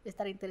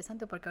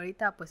interesante porque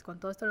ahorita, pues con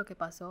todo esto lo que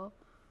pasó,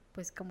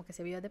 pues como que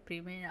se vio de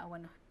primera,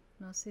 bueno,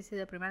 no sé si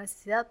de primera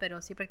necesidad,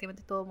 pero sí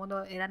prácticamente todo el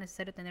mundo era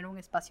necesario tener un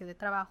espacio de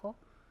trabajo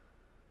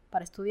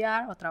para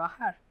estudiar o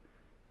trabajar.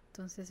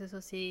 Entonces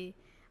eso sí,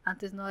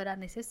 antes no era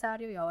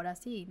necesario y ahora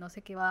sí. No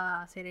sé qué va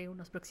a hacer en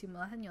unos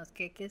próximos años.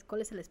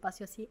 ¿Cuál es el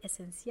espacio así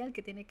esencial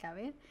que tiene que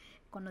haber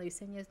cuando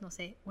diseñes, no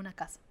sé, una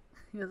casa?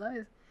 ¿Ya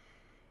sabes?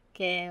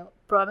 Que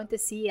probablemente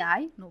sí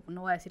hay, no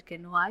voy a decir que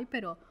no hay,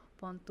 pero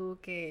pon tú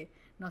que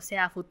no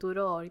sea a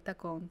futuro ahorita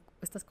con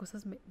estas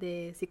cosas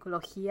de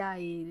psicología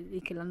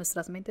y que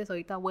nuestras mentes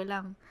ahorita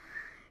vuelan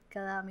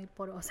cada mil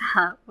por, o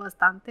sea,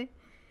 bastante.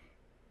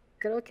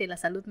 Creo que la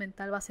salud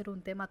mental va a ser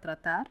un tema a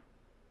tratar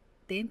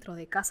dentro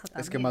de casa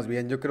es que más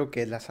también. bien yo creo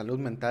que la salud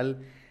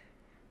mental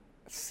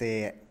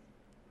se...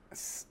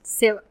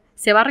 ¿Se,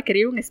 ¿Se va a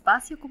requerir un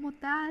espacio como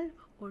tal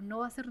o no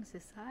va a ser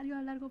necesario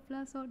a largo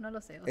plazo? No lo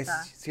sé, o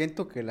sea,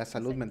 siento que la no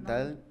salud sé, no.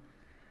 mental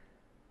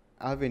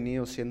ha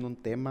venido siendo un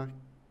tema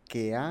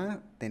que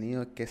ha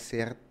tenido que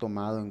ser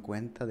tomado en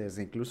cuenta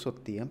desde incluso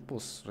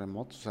tiempos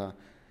remotos. O sea,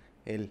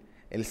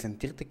 el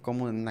sentirte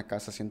cómodo en una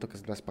casa siento que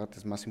es de las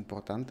partes más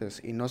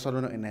importantes y no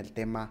solo en el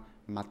tema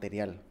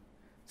material,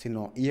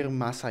 sino ir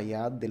más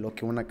allá de lo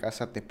que una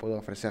casa te puede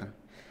ofrecer.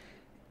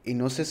 Y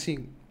no sé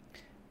si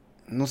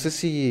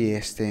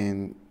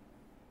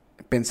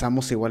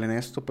pensamos igual en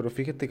esto, pero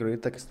fíjate que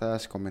ahorita que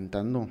estabas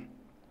comentando,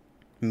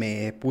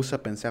 me puse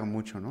a pensar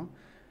mucho, ¿no?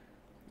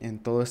 En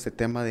todo este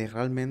tema de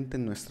realmente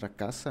nuestra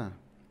casa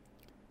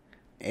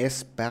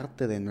es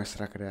parte de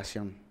nuestra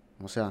creación.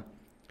 O sea,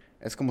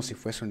 es como si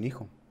fuese un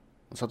hijo.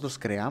 Nosotros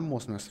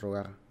creamos nuestro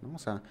hogar, ¿no? O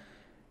sea,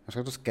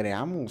 nosotros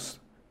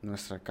creamos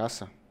nuestra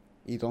casa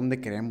y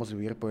dónde queremos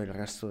vivir por el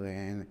resto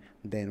de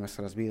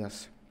nuestras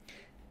vidas.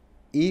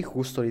 Y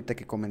justo ahorita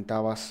que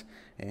comentabas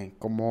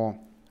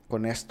cómo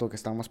con esto que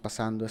estamos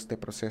pasando, este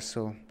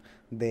proceso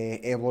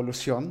de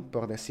evolución,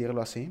 por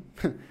decirlo así,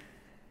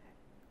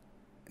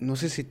 no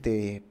sé si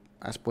te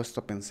has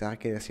puesto a pensar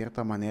que de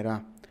cierta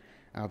manera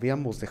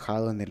habíamos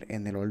dejado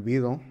en el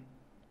olvido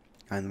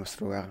a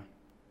nuestro hogar,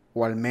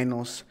 o al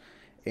menos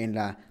en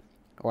la,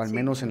 o al Sí,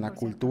 menos en cien la por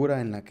ciento.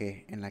 cultura en la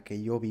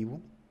que yo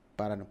vivo,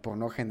 por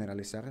no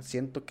generalizar,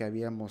 siento que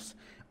habíamos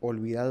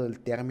olvidado el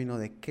término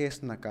de qué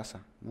es una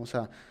casa, ¿no? O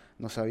sea,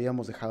 nos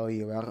habíamos dejado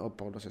llevar o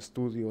por los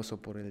estudios,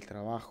 o por el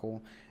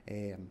trabajo,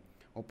 eh,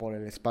 o por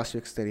el espacio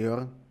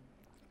exterior,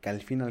 que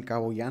al fin y al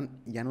cabo ya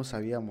no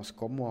sabíamos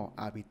cómo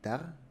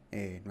habitar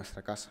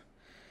nuestra casa.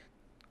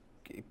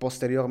 Y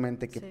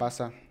posteriormente, Sí, qué sí,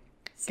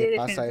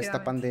 pasa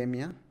esta definitivamente.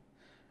 pandemia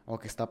o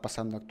qué está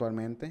pasando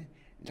actualmente,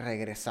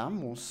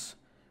 regresamos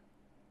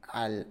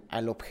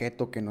al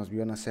objeto que nos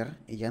vio nacer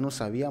y ya no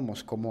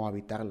sabíamos cómo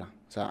habitarla.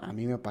 O sea, a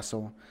mí me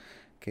pasó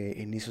que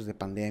inicios de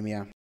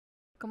pandemia.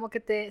 Como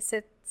que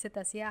se te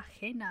hacía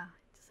ajena,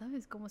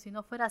 ¿sabes? Como si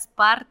no fueras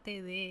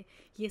parte de...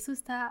 Y eso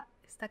está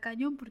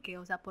cañón porque,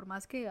 o sea, por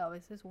más que a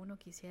veces uno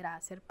quisiera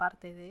ser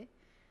parte de,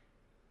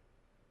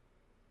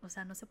 o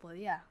sea, no se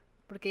podía,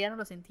 porque ya no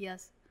lo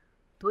sentías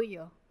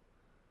tuyo.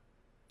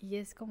 Y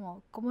es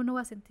como, ¿cómo no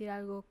voy a sentir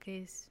algo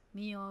que es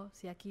mío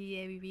si aquí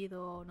he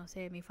vivido, no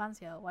sé, mi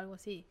infancia o algo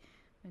así?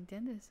 ¿Me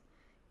entiendes?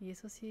 Y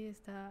eso sí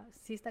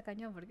está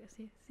cañón, porque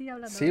sí, sí,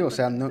 hablando, a Sí, ver, o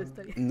sea, cuéntame tu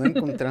historia. no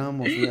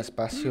encontrábamos un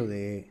espacio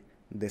de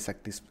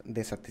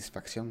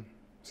satisfacción,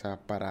 o sea,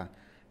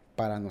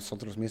 para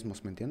nosotros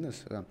mismos, ¿me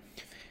entiendes? O sea,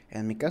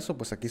 en mi caso,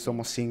 pues aquí Sí,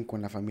 somos 5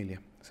 en la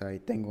familia, o sea, y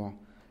tengo,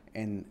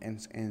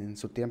 en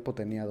su tiempo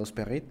tenía 2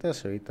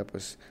 perritas, y ahorita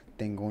pues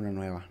tengo una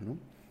nueva, ¿no?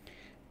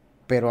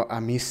 Pero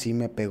a mí sí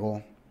me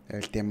pegó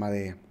el tema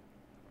de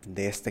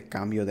este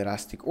cambio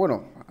drástico.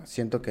 Bueno,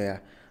 siento que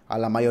a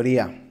la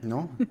mayoría,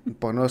 ¿no?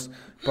 Por no,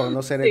 por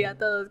no ser, sí, a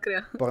todos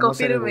creo. por no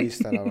ser Confirme.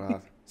 egoísta, la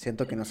verdad.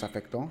 Siento que nos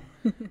afectó.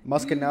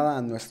 Más que nada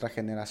a nuestra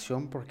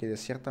generación, porque de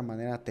cierta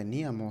manera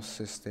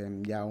teníamos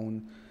ya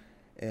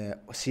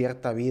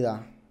cierta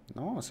vida,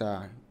 ¿no? O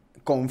sea,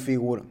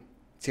 configura,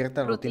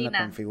 cierta rutina Rutina.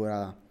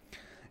 configurada.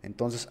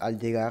 Entonces, al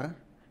llegar,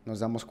 nos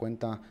damos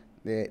cuenta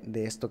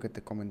de esto que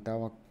te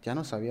comentaba. Ya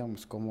no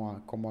sabíamos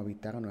cómo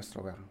habitar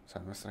nuestro hogar, o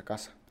sea, nuestra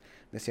casa.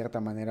 De cierta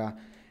manera,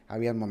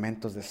 habían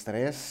momentos de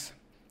estrés,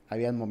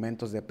 habían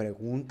momentos de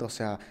pregunta, o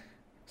sea,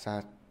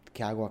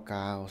 ¿qué hago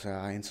acá? O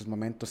sea, en sus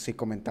momentos sí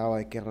comentaba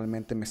de que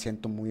realmente me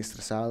siento muy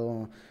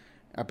estresado.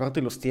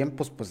 Aparte los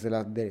tiempos, pues,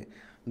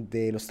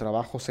 de los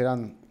trabajos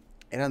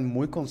eran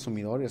muy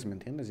consumidores, ¿me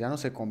entiendes? Ya no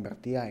se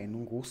convertía en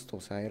un gusto,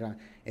 o sea,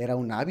 era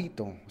un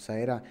hábito, o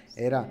sea,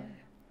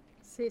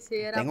 Sí, sí, sí,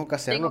 era, tengo que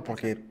tengo hacerlo que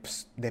porque hacerlo.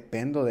 pues,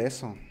 dependo de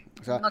eso.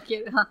 O sea, No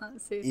quiero,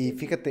 sí, y sí, sí,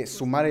 fíjate,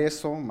 sumar justo.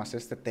 eso, más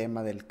este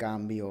tema del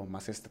cambio,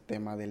 más este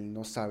tema del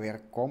no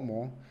saber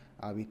cómo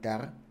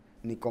habitar,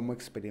 ni cómo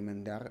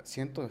experimentar,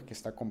 siento que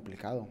está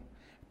complicado.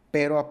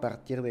 Pero a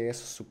partir de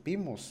eso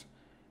supimos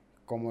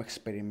cómo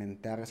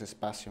experimentar ese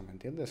espacio, ¿me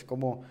entiendes?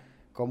 Cómo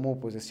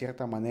pues de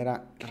cierta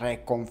manera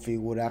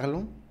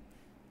reconfigurarlo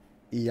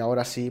y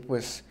ahora sí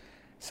pues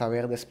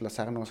saber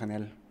desplazarnos en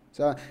él. O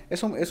sea,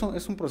 es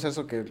un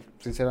proceso que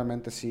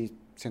sinceramente sí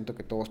siento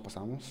que todos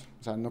pasamos.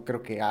 O sea, no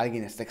creo que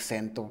alguien esté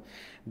exento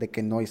de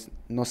que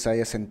no se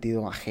haya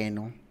sentido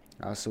ajeno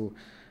a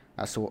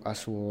a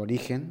su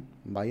origen,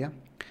 vaya.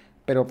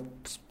 Pero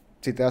pues,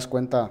 si te das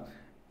cuenta,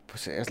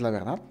 pues es la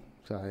verdad.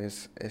 O sea,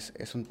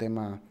 es un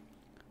tema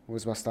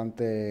pues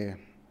bastante,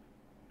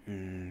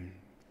 mm,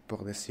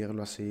 por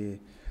decirlo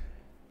así,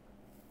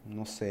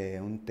 no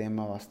sé, un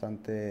tema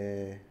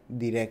bastante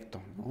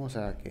directo, ¿no? O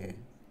sea, que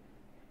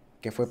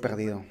fue Sí,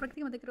 perdido.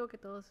 prácticamente creo que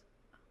todos,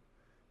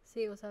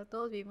 sí, o sea,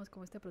 todos vivimos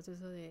como este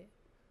proceso de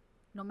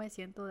no me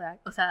siento de,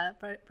 o sea,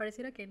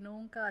 pareciera que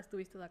nunca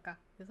estuviste de acá,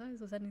 ¿ya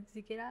sabes? O sea, ni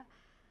siquiera,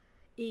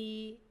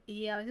 y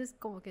a veces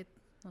como que,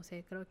 no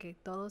sé, creo que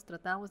todos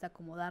tratábamos de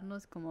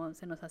acomodarnos como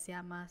se nos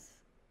hacía más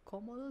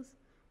cómodos,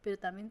 pero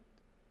también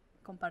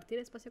compartir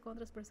espacio con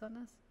otras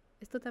personas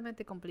es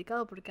totalmente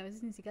complicado porque a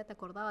veces ni siquiera te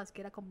acordabas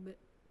que era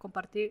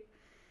compartir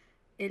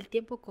el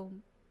tiempo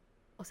con,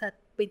 o sea,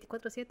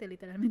 24/7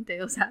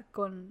 literalmente, o sea,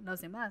 con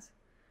los demás.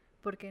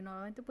 Porque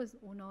normalmente pues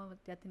uno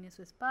ya tiene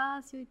su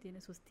espacio y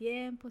tiene sus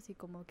tiempos y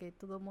como que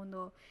todo el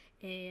mundo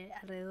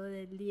alrededor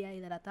del día y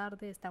de la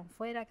tarde están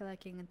fuera, cada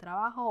quien en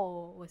trabajo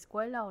o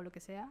escuela o lo que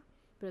sea,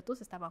 pero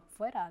todos estaban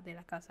fuera de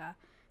la casa.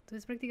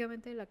 Entonces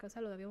prácticamente la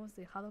casa lo habíamos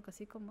dejado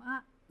casi como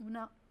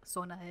una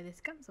zona de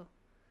descanso,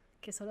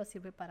 que solo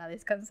sirve para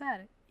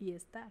descansar y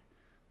estar.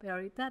 Pero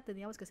ahorita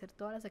teníamos que hacer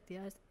todas las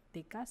actividades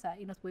de casa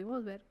y nos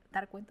pudimos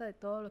dar cuenta de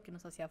todo lo que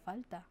nos hacía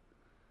falta.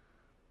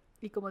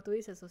 Y como tú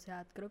dices, o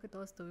sea, creo que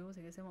todos estuvimos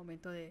en ese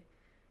momento de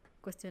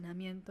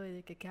cuestionamiento y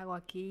de que qué hago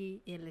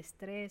aquí y el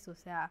estrés, o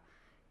sea,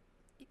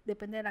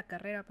 depende de la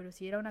carrera, pero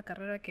si era una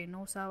carrera que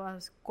no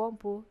usabas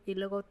compu y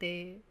luego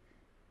te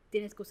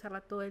tienes que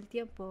usarla todo el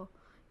tiempo,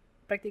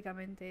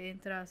 prácticamente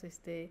entras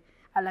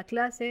a la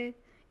clase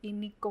y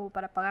ni como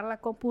para apagar la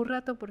compu un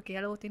rato porque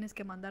ya luego tienes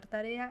que mandar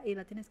tarea y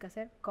la tienes que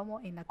hacer como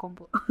en la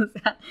compu. O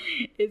sea,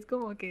 es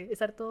como que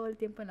estar todo el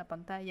tiempo en la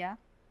pantalla,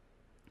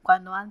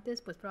 cuando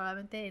antes pues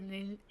probablemente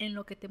en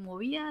lo que te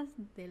movías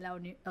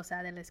de o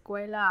sea, de la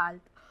escuela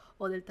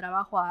o del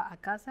trabajo a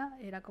casa,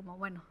 era como,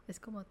 bueno, es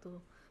como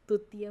tu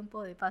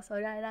tiempo de paso.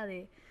 Ahora era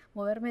de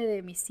moverme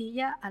de mi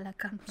silla a la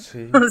cama,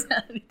 Sí. o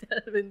sea,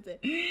 literalmente.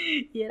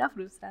 Y era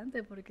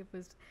frustrante porque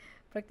pues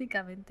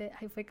prácticamente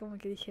ahí fue como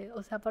que dije,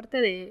 o sea,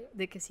 aparte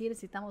de que sí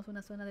necesitamos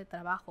una zona de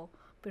trabajo,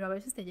 pero a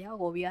veces te llega a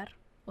agobiar,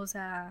 o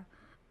sea,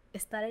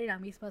 estar en la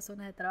misma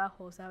zona de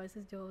trabajo. O sea, a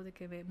veces yo de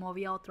que me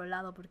movía a otro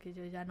lado porque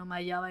yo ya no me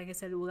hallaba en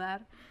ese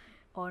lugar,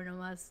 o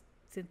nomás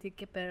sentí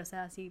que, pero o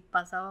sea, si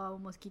pasaba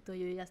un mosquito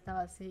yo ya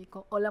estaba así,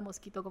 hola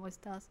mosquito, ¿cómo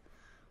estás?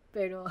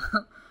 Pero,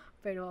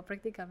 pero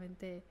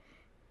prácticamente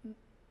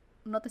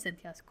no te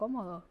sentías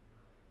cómodo.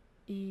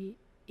 Y,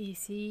 y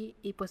sí,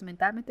 y pues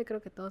mentalmente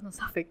creo que a todos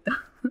nos afecta.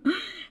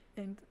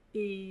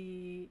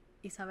 Y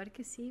saber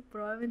que sí,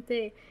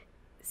 probablemente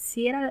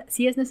sí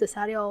es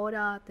necesario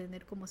ahora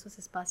tener como esos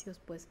espacios,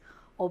 pues,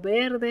 o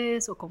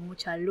verdes, o con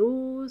mucha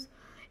luz,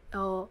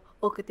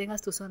 o que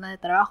tengas tu zona de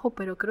trabajo,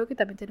 pero creo que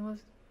también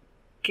tenemos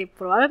que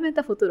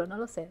probablemente a futuro, no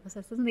lo sé, o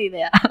sea, esta es una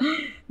idea,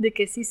 de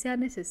que sí sea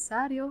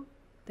necesario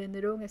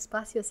tener un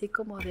espacio así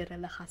como de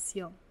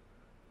relajación,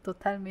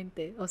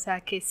 totalmente, o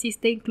sea, que sí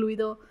esté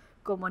incluido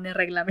como en el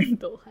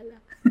reglamento,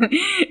 ojalá.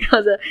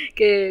 O sea,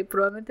 que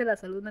probablemente la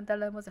salud mental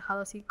la hemos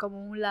dejado así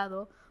como un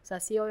lado, o sea,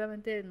 sí,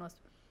 obviamente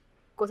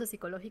cosas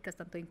psicológicas,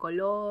 tanto en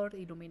color,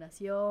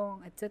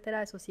 iluminación,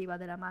 etcétera, eso sí va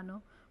de la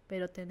mano,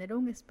 pero tener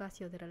un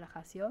espacio de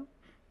relajación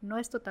no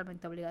es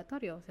totalmente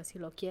obligatorio, o sea, si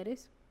lo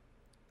quieres,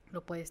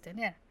 lo puedes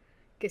tener,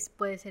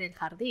 puede ser el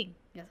jardín,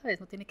 ya sabes,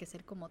 no tiene que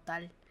ser como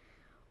tal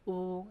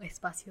un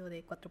espacio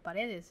de 4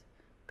 paredes,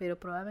 pero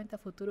probablemente a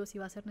futuro sí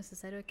va a ser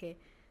necesario que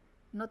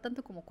no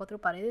tanto como 4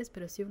 paredes,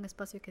 pero sí un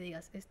espacio que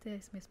digas, este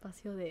es mi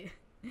espacio de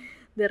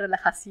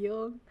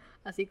relajación,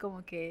 así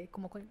como que,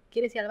 como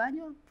quieres ir al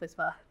baño, pues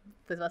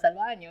vas al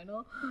baño,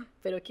 ¿no?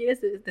 Pero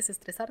quieres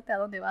desestresarte, ¿a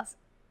dónde vas?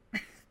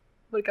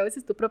 Porque a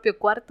veces tu propio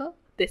cuarto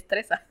te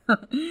estresa,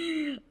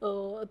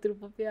 o tu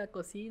propia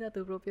cocina,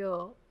 tu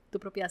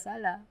propia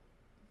sala.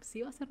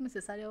 Sí va a ser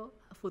necesario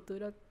a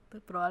futuro,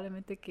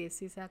 probablemente que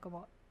sí sea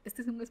como,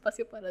 este es un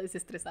espacio para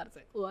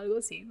desestresarse, o algo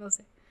así, no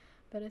sé.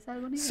 Pero es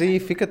algo Sí, ideal.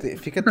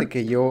 fíjate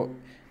que yo,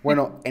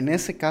 bueno, en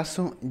ese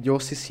caso yo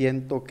sí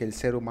siento que el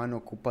ser humano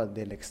ocupa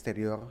del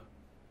exterior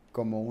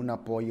como un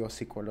apoyo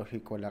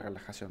psicológico a la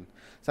relajación.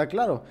 O sea,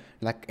 claro,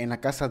 en la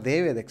casa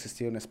debe de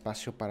existir un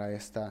espacio para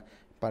esa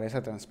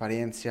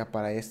transparencia,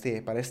 para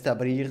este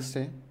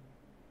abrirse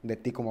de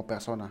ti como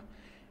persona.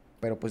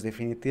 Pero pues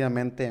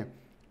definitivamente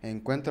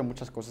encuentro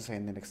muchas cosas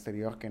en el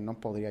exterior que no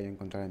podría yo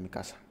encontrar en mi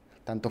casa.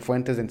 Tanto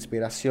fuentes de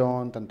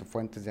inspiración, tanto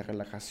fuentes de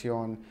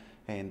relajación,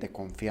 de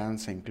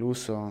confianza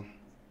incluso,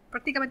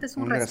 Prácticamente es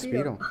un un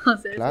respiro, respiro, o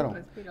sea, es un claro. O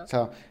respiro.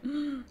 sea,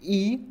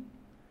 y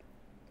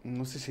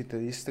no sé si te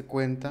diste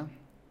cuenta,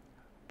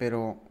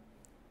 pero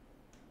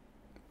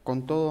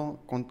con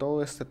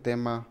todo este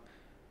tema,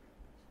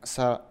 o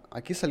sea,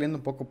 aquí saliendo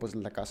un poco pues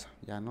de la casa,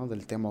 ya, ¿no?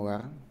 Del tema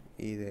hogar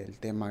y del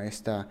tema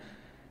es,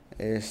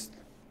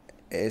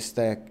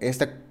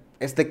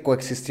 este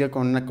coexistir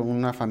con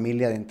una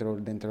familia dentro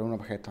de un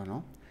objeto,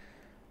 ¿no?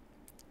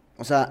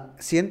 O sea,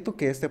 siento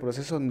que este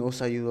proceso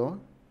nos ayudó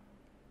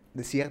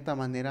de cierta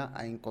manera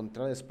a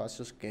encontrar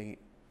espacios que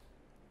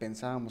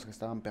pensábamos que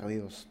estaban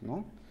perdidos, ¿no?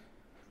 O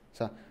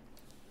sea,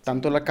 Sí,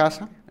 tanto la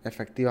casa,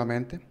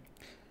 efectivamente,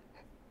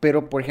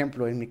 pero por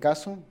ejemplo, en mi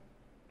caso,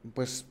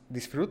 pues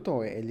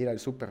disfruto el ir al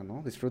súper,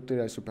 ¿no? Disfruto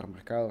ir al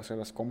supermercado, hacer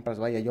las compras,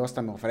 vaya, yo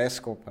hasta me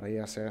ofrezco para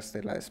ir a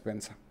hacer la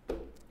despensa,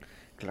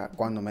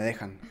 cuando me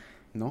dejan,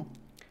 ¿no?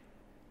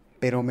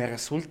 Pero me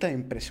resulta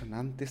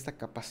impresionante esta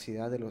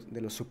capacidad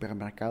de los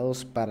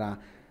supermercados para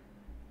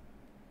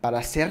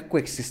hacer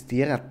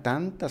coexistir a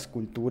tantas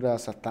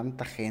culturas, a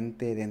tanta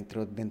gente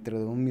dentro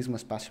de un mismo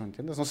espacio,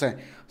 ¿entiendes? No sé,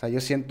 o sea,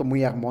 yo siento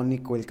muy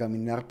armónico el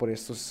caminar por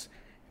esos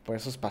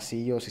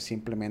pasillos y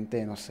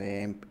simplemente, no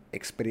sé,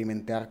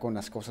 experimentar con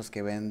las cosas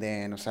que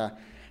venden, o sea,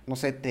 no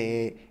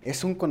sé,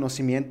 es un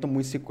conocimiento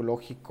muy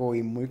psicológico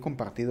y muy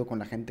compartido con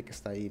la gente que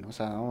está ahí, ¿no? O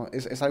sea, ¿no?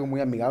 Es algo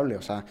muy amigable,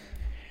 o sea,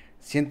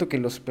 siento que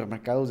los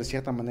supermercados de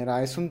cierta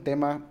manera es un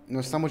tema,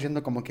 nos estamos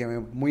yendo como que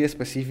muy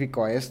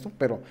específico a esto,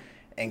 pero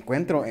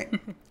encuentro,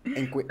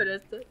 encue- pero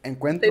esto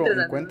está interesante, ¿no?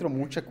 encuentro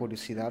mucha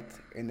curiosidad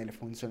en el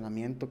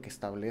funcionamiento que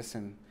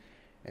establecen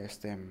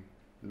este,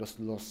 los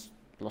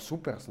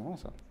supers, ¿no? O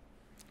sea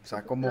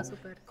Los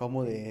super.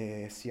 cómo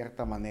de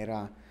cierta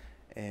manera,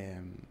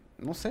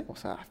 no sé, o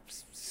sea,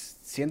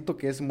 siento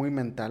que es muy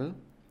mental,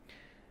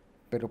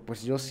 pero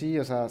pues yo sí,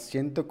 o sea,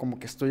 siento como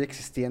que estoy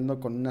existiendo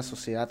con una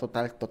sociedad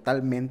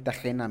totalmente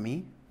ajena a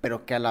mí,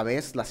 pero que a la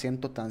vez la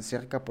siento tan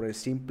cerca por el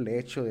simple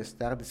hecho de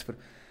estar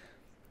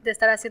De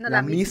estar haciendo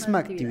la la misma misma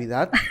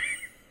actividad. actividad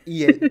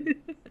y,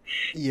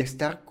 y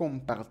estar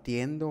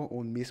compartiendo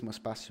un mismo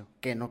espacio,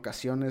 que en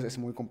ocasiones es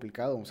muy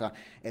complicado, o sea,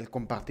 el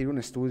compartir un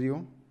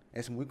estudio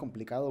es muy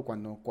complicado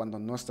cuando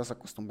no estás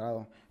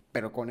acostumbrado.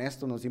 Pero con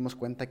esto nos dimos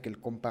cuenta que el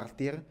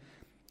compartir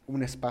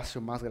un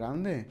espacio más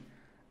grande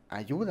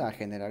ayuda a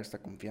generar esta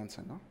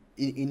confianza, ¿no?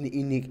 Y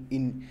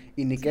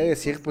ni qué Sí,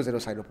 decir pues justo. de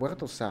los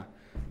aeropuertos, o sea,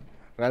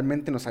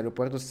 realmente en los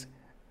aeropuertos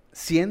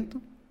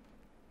siento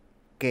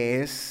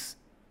que es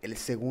el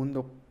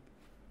segundo,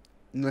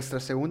 nuestra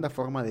segunda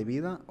forma de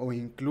vida o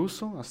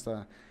incluso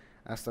hasta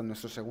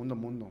nuestro segundo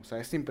mundo. O sea,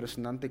 es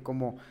impresionante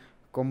cómo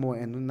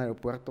en un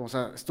aeropuerto, o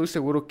sea, estoy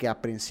seguro que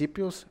a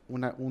principios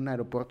un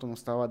aeropuerto no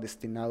estaba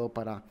destinado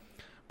para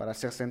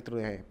ser centro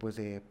de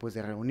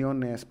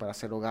reuniones, para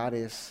hacer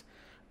hogares,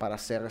 para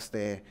hacer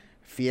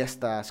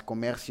fiestas,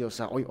 comercios. O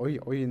sea,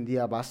 hoy en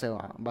día vas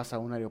a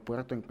un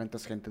aeropuerto,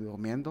 encuentras gente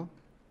durmiendo,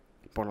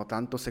 por lo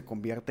tanto se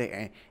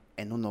convierte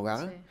en un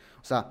hogar. Sí.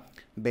 O sea,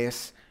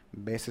 ves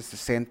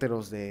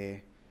centros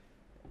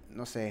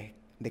no sé,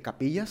 de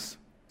capillas,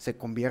 se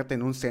convierte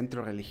en un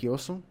centro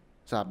religioso.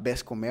 O sea,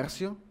 ves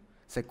comercio,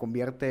 se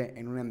convierte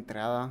en una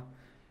entrada,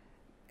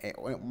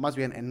 o más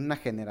bien en una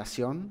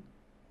generación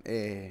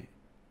eh,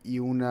 y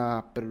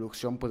una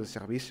producción pues de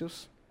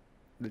servicios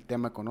del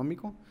tema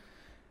económico.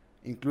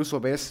 Incluso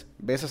ves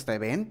hasta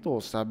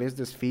eventos, o sea, ves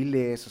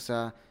desfiles, o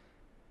sea,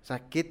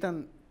 qué,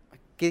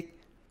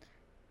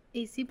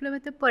 Y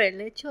simplemente por el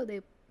hecho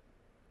de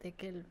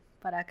que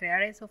para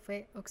crear eso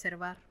fue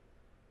observar.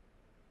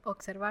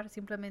 Observar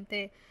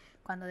simplemente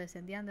cuando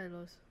descendían de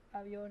los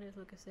aviones,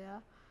 lo que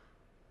sea,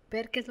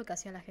 ver qué es lo que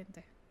hacía la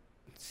gente.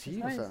 ¿Ya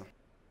sí, o sabes? sea,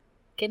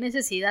 ¿Qué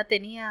necesidad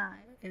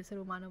tenía el ser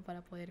humano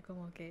para poder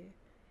como que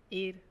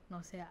ir,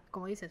 no sé,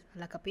 como dices, a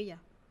la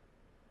capilla?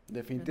 ¿Ya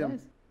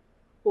definitivamente. sabes?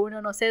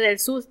 Uno, no sé, del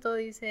susto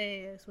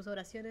dice sus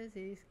oraciones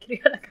y dice, quiero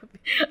ir a la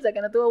capilla. O sea,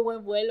 que no tuvo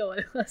buen vuelo o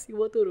algo así,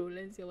 hubo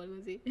turbulencia o algo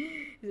así.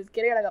 Dices,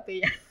 quiero ir a la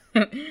capilla.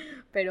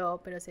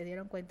 Pero se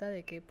dieron cuenta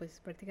de que pues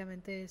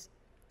prácticamente es,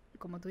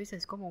 como tú dices,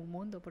 es como un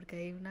mundo, porque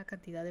hay una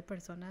cantidad de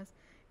personas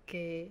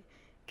que,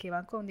 que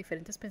van con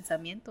diferentes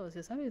pensamientos,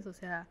 ¿ya sabes? O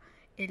sea,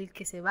 el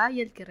que se va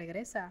y el que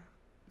regresa.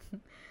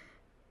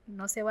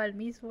 No se va el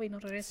mismo y no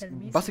regresa el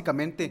mismo.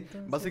 Entonces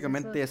eso,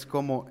 Básicamente es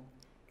como,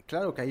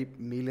 claro que hay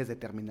miles de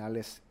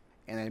terminales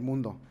en el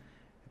mundo,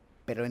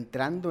 pero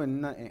entrando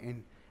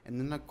en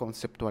una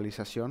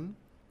conceptualización,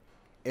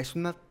 es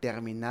una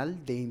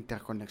terminal de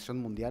interconexión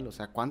mundial. O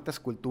sea, cuántas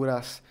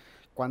culturas,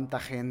 cuánta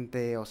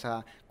gente, o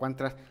sea,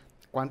 cuántas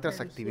religiones,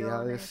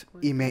 actividades.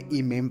 Y me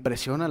culturas.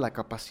 impresiona la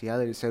capacidad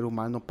del ser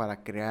humano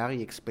para crear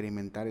y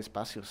experimentar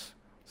espacios.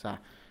 O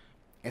sea,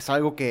 es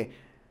algo que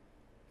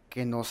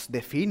nos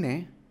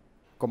define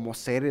como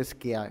seres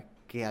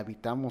que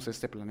habitamos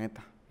este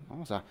planeta,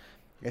 ¿no? O sea,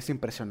 es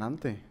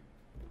impresionante.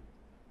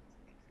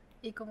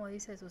 Y como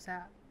dices, o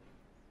sea,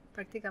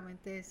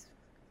 prácticamente es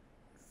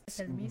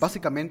el mismo.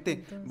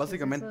 Entonces eso,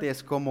 Básicamente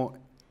es como,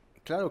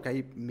 claro que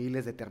hay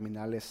miles de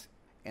terminales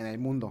en el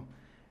mundo,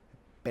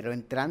 pero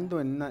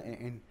entrando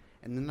en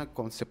una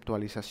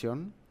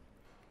conceptualización,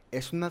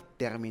 es una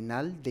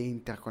terminal de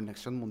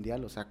interconexión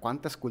mundial. O sea,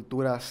 cuántas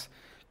culturas,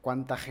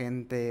 cuánta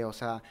gente, o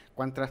sea,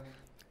 cuántas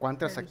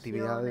religiones,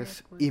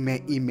 actividades. Y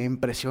me culturas.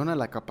 impresiona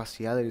la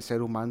capacidad del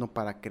ser humano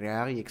para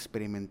crear y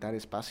experimentar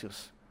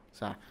espacios. O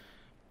sea,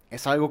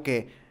 es algo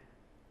que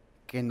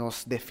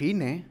nos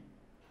define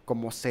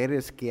como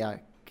seres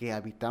que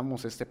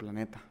habitamos este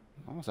planeta,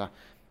 ¿no? O sea,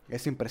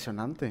 es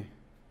impresionante.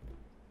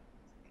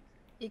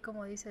 Y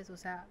como dices, o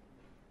sea,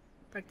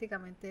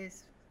 prácticamente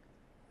es,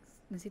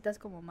 necesitas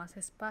como más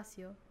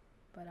espacio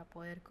para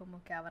poder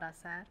como que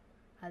abrazar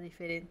a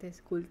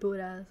diferentes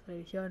culturas,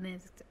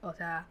 religiones, o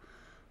sea,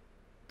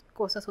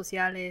 cosas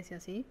sociales y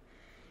así.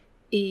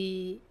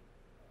 Y,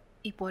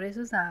 y por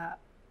eso es la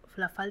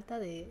falta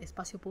de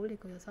espacio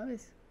público, ya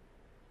sabes.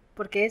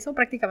 Porque eso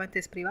prácticamente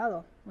es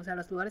privado. O sea,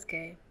 los lugares que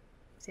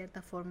de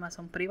cierta forma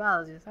son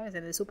privados, ya sabes.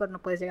 En el súper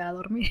no puedes llegar a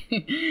dormir.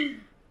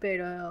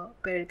 Pero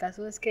el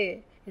caso es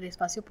que el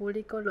espacio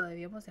público lo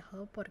debíamos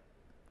dejado por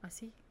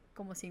así,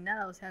 como sin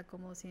nada. O sea,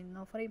 como si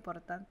no fuera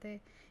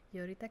importante. Y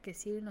ahorita que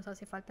sí nos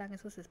hace falta en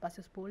esos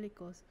espacios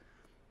públicos,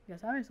 ya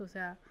sabes. O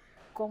sea,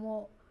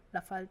 como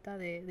la falta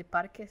de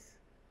parques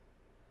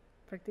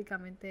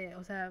prácticamente,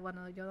 o sea,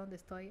 bueno, yo donde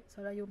estoy,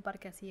 solo hay un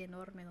parque así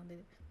enorme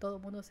donde todo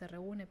el mundo se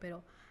reúne,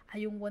 pero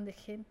hay un buen de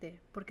gente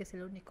porque es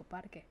el único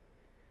parque.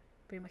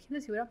 Pero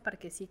imagínate si hubieran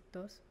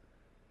parquecitos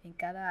en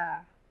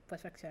cada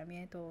pues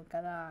fraccionamiento, en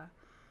cada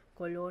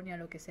colonia,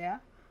 lo que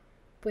sea,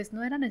 pues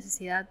no era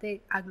necesidad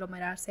de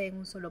aglomerarse en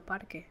un solo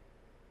parque,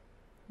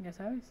 ya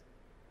sabes.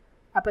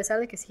 A pesar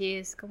de que sí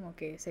es como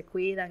que se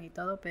cuidan y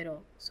todo,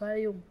 pero solo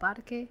hay un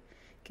parque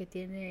que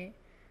tiene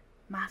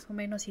más o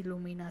menos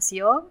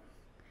iluminación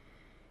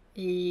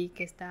y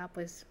que está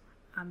pues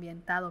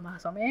ambientado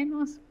más o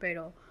menos,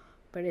 pero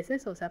es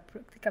eso, o sea,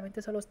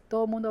 prácticamente solo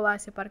todo el mundo va a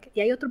ese parque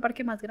y hay otro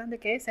parque más grande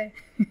que ese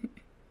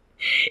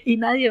y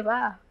nadie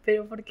va,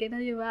 pero ¿por qué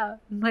nadie va?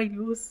 No hay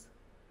luz,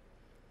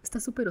 está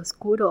súper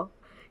oscuro,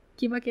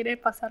 ¿quién va a querer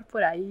pasar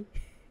por ahí?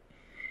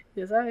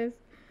 Ya sabes,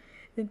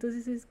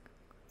 entonces es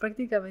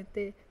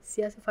prácticamente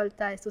sí hace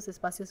falta estos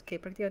espacios que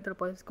prácticamente lo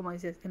puedes, como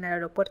dices, en el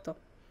aeropuerto,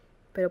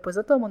 pero pues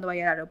no todo el mundo va a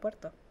ir al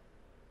aeropuerto.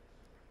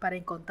 para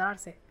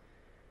encontrarse.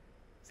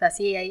 O sea,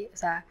 sí hay, o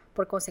sea,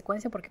 por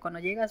consecuencia, porque cuando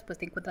llegas, pues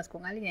te encuentras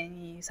con alguien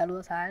y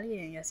saludas a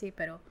alguien y así,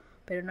 pero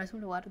no es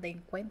un lugar de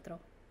encuentro.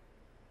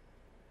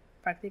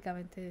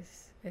 Prácticamente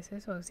es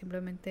eso,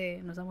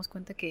 simplemente nos damos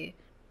cuenta que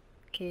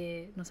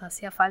nos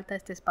hacía falta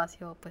este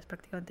espacio, pues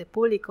prácticamente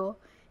público,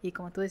 y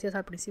como tú decías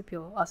al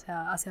principio, o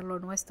sea, hacerlo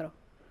nuestro.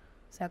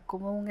 O sea,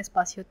 como un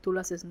espacio tú lo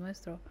haces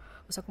nuestro,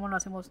 o sea, cómo lo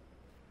hacemos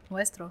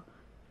nuestro.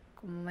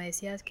 Como me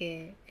decías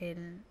que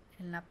en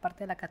la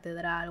parte de la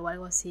catedral o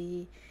algo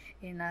así,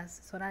 en la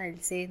zona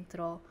del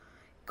centro,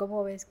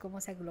 ¿cómo ves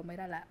cómo se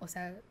aglomera o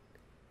sea,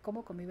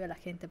 cómo convive la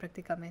gente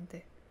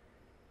prácticamente?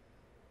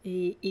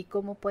 Y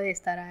cómo puede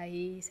estar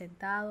ahí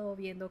sentado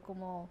viendo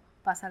cómo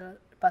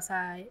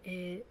pasa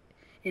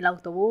el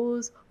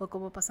autobús, o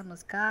cómo pasan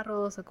los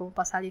carros, o cómo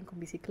pasa alguien con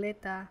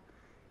bicicleta.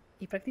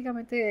 Y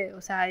prácticamente,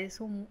 o sea,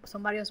 son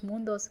varios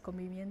mundos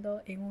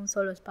conviviendo en un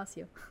solo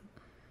espacio,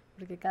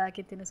 porque cada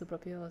quien tiene sus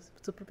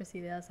propias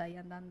ideas ahí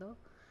andando.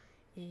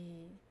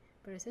 Y,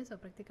 pero es eso,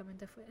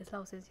 prácticamente es la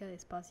ausencia de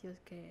espacios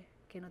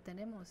que no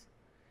tenemos.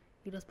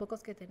 Y los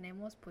pocos que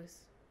tenemos,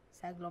 pues,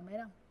 se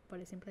aglomeran por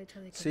el simple hecho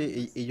de que no hay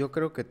Sí, y más. yo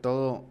creo que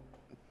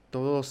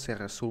todo se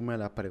resume a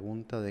la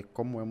pregunta de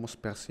cómo hemos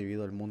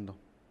percibido el mundo.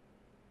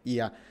 Y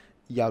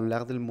y a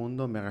hablar del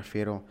mundo me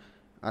refiero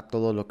a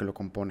todo lo que lo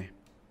compone,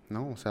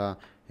 ¿no? O sea,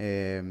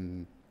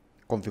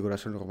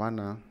 configuración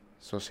urbana,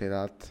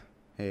 sociedad,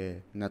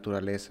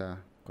 naturaleza,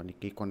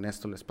 y con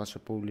esto el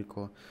espacio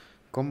público,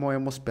 cómo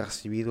hemos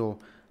percibido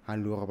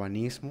al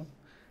urbanismo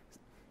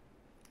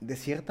de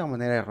cierta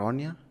manera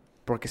errónea,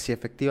 porque si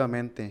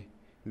efectivamente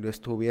lo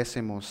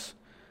estuviésemos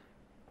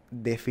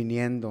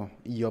definiendo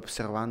y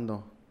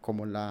observando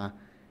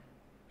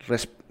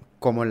res-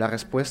 como la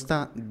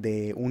respuesta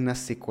de una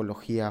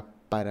psicología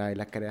para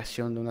la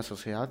creación de una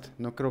sociedad,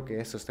 no creo que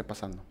eso esté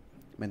pasando.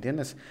 ¿Me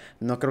entiendes?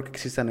 No creo que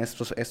existan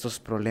estos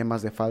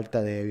problemas de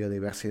falta de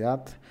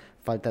biodiversidad,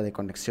 falta de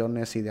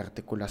conexiones y de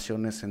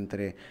articulaciones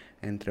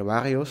entre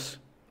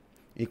barrios,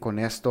 y con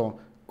esto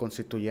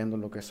constituyendo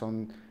lo que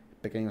son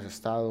pequeños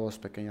estados,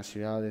 pequeñas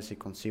ciudades y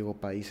consigo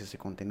países y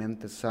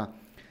continentes. O sea,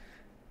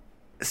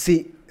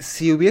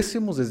 si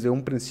hubiésemos desde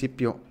un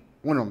principio,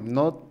 bueno,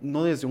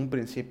 no desde un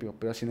principio,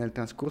 pero si en el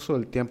transcurso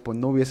del tiempo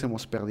no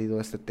hubiésemos perdido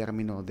este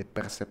término de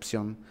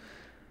percepción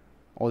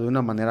o de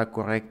una manera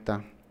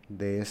correcta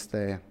de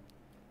este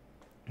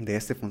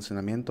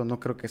funcionamiento, no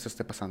creo que eso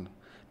esté pasando.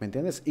 ¿Me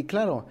entiendes? Y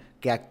claro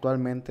que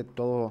actualmente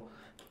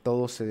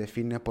todo se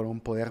define por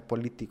un poder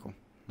político,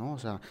 ¿no? O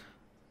sea,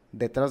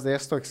 detrás de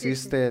esto Sí,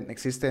 sí.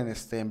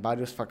 existen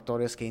varios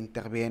factores que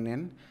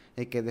intervienen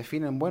y que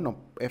definen, bueno,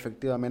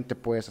 efectivamente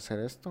puedes hacer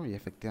esto y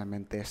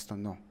efectivamente esto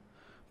no.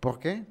 ¿Por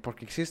qué?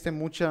 Porque existe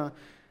mucha,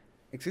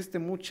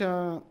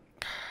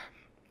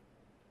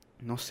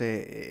 no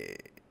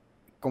sé,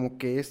 como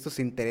que estos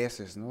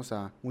intereses, ¿no? O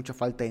sea, mucha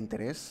falta de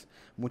interés,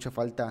 mucha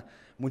falta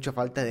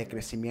de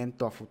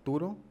crecimiento a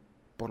futuro,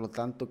 por lo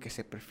tanto que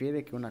se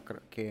prefiere que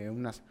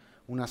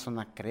una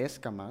zona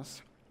crezca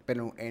más,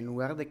 pero en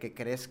lugar de que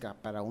crezca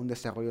para un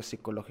desarrollo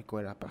psicológico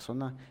de la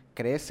persona,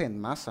 crece en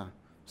masa,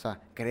 o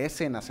sea,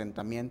 crece en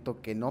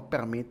asentamiento que no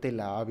permite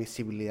la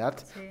visibilidad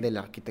Sí. de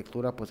la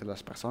arquitectura, pues, de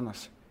las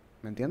personas.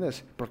 ¿Me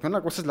entiendes? Porque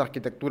una cosa es la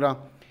arquitectura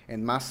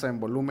en masa, en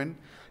volumen,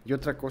 y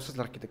otra cosa es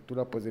la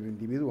arquitectura, pues, del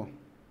individuo.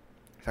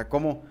 O sea,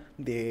 cómo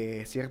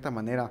de cierta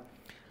manera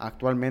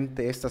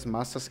actualmente estas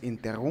masas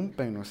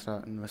interrumpen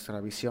nuestra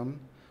visión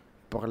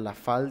por la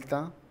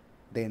falta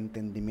de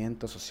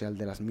entendimiento social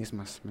de las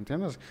mismas, ¿me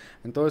entiendes?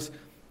 Entonces,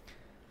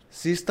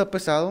 sí está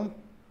pesado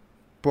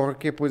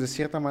porque pues de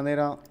cierta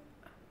manera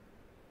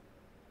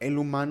el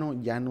humano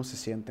ya no se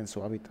siente en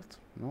su hábitat,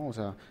 ¿no? O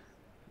sea,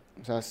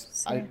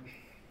 Sí.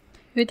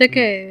 Ahorita mm,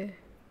 que...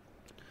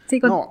 Sí,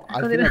 no,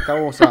 al fin y continúa. al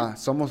cabo, o sea,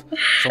 somos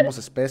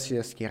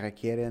especies que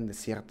requieren de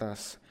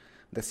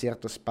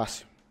cierto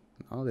espacio,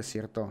 ¿no? De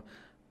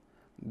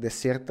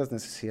ciertas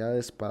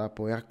necesidades para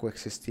poder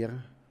coexistir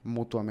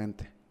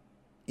mutuamente.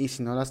 Y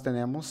si no las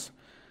tenemos,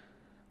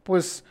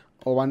 pues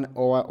o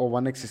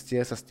van a existir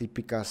esas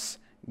típicas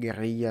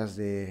guerrillas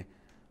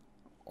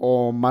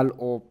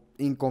o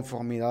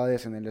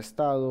inconformidades en el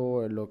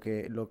Estado, lo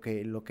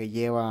que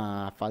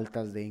lleva a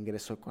faltas de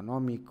ingreso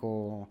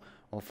económico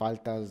o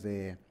faltas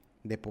de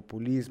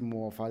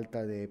populismo, o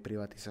falta de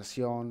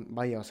privatización.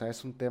 Vaya, o sea,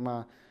 es un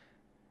tema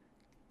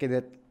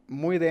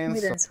muy Muy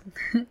denso. denso.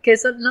 Que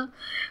eso no,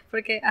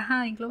 porque,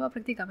 ajá, engloba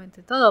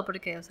prácticamente todo,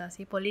 porque, o sea,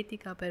 sí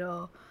política,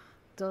 pero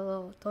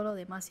todo lo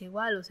demás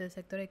igual, o sea, el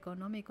sector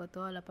económico,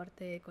 toda la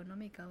parte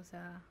económica, o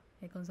sea,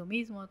 el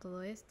consumismo,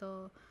 todo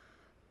esto.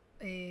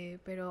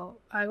 Pero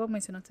algo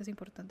mencionaste es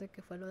importante,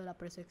 que fue lo de la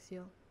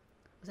percepción,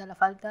 o sea, la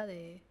falta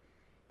de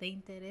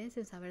interés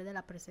en saber de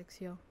la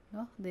percepción,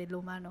 ¿no? Del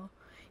humano.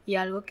 Y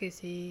algo que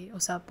sí, o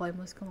sea,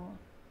 podemos como,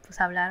 pues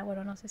hablar,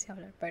 bueno, no sé si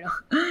hablar,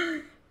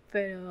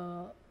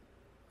 pero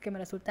que me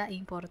resulta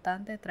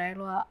importante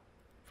traerlo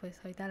pues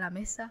ahorita a la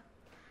mesa,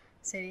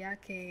 sería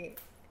que,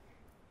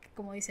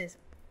 como dices,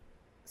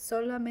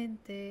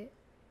 solamente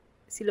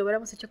si lo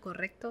hubiéramos hecho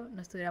correcto,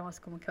 no estuviéramos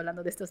como que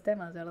hablando de estos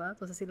temas, ¿verdad?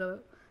 O sea,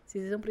 Si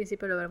desde un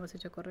principio lo hubiéramos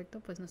hecho correcto,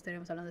 pues no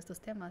estaríamos hablando de estos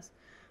temas.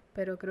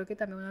 Pero creo que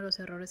también uno de los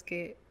errores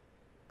que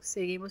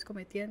seguimos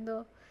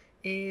cometiendo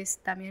es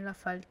también la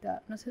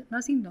falta, no sé, no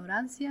es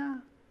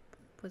ignorancia,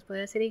 pues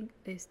podría ser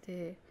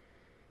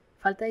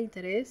falta de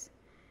interés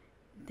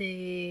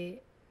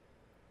de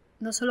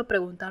no solo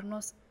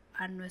preguntarnos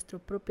a nuestro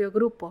propio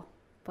grupo,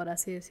 por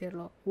así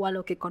decirlo, o a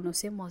lo que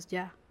conocemos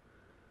ya.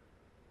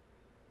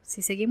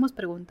 Si seguimos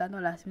preguntando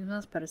a las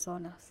mismas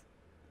personas,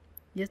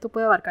 y esto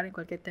puede abarcar en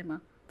cualquier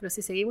tema, pero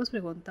si seguimos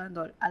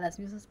preguntando a las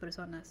mismas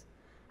personas,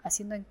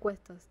 haciendo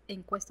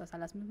encuestas a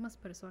las mismas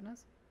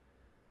personas,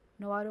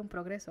 no va a haber un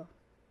progreso.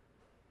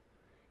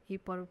 Y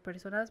por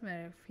personas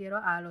me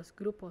refiero a los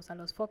grupos, a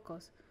los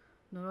focos.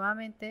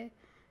 Nuevamente,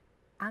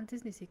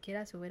 antes ni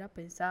siquiera se hubiera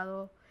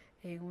pensado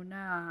en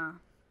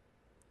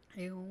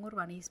en un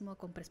urbanismo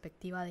con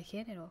perspectiva de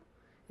género.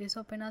 Eso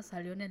apenas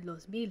salió en el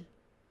 2000,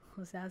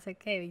 o sea, hace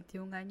que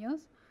 21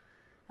 años,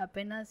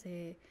 apenas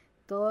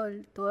todo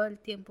el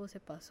tiempo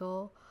se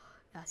pasó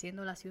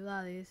haciendo las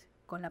ciudades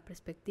con la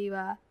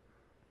perspectiva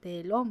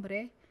del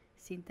hombre,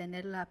 sin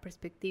tener la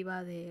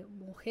perspectiva de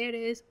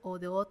mujeres o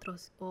de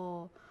otros,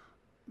 o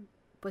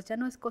pues ya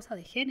no es cosa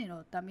de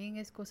género, también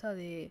es cosa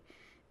de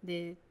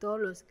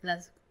todas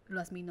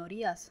las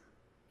minorías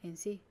en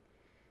sí,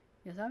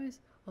 ¿ya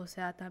sabes? O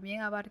sea,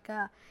 también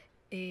abarca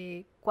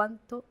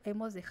cuánto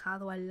hemos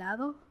dejado al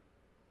lado,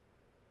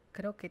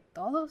 creo que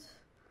todos,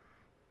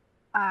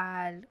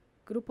 al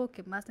grupo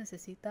que más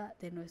necesita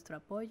de nuestro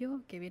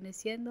apoyo, que viene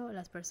siendo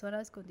las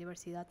personas con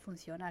diversidad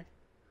funcional,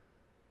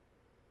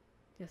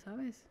 ¿ya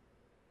sabes?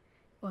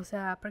 O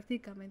sea,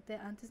 prácticamente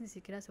antes ni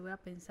siquiera se hubiera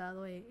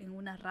pensado en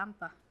una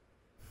rampa.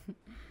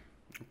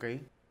 Ok.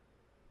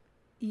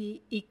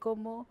 Y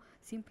cómo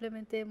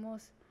simplemente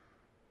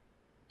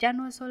ya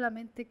no es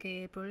solamente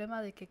que el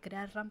problema de que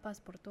crear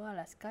rampas por todas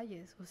las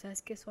calles, o sea,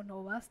 es que eso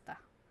no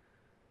basta.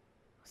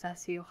 O sea,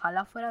 si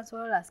ojalá fueran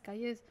solo las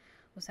calles,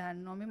 o sea,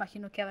 no me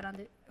imagino qué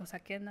o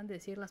sea, qué andan de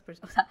decir las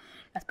personas, o sea,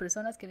 las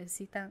personas que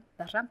necesitan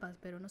las rampas,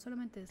 pero no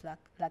solamente es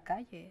la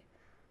calle,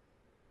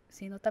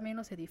 sino también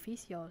los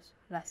edificios,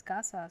 las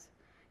casas,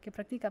 que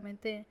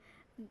prácticamente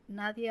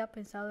nadie ha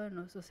pensado en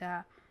o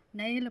sea,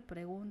 nadie le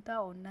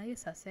pregunta o nadie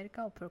se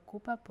acerca o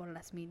preocupa por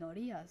las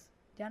minorías.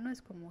 Ya no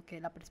es como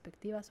que la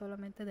perspectiva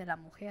solamente de la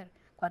mujer,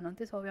 cuando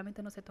antes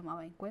obviamente no se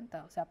tomaba en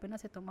cuenta, o sea,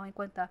 apenas se tomaba en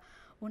cuenta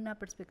una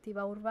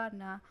perspectiva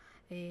urbana,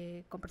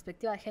 con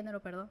perspectiva de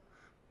género, perdón,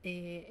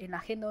 en la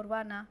agenda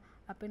urbana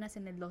apenas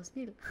en el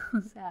 2000,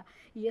 o sea,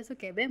 y eso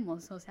que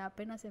vemos, o sea,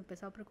 apenas se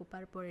empezó a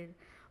preocupar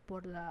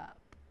por la,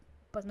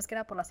 pues más que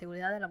nada por la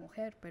seguridad de la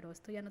mujer, pero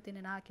esto ya no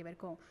tiene nada que ver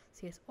con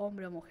si es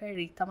hombre o mujer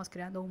y estamos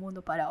creando un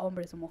mundo para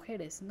hombres o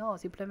mujeres, no,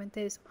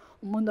 simplemente es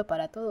un mundo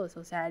para todos,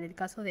 o sea, en el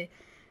caso de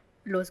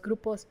los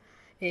grupos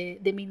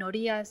de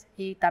minorías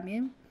y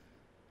también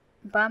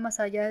va más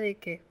allá de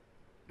que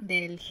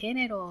del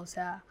género, o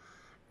sea,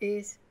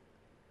 es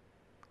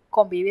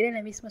convivir en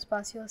el mismo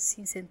espacio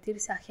sin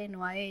sentirse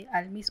ajeno a él,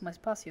 al mismo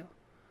espacio,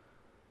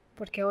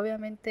 porque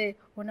obviamente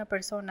una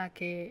persona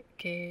que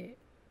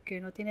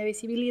no tiene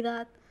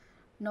visibilidad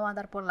no va a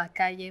andar por la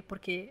calle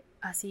porque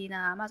así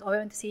nada más,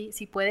 obviamente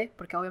sí puede,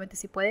 porque obviamente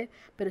sí puede,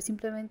 pero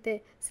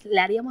simplemente le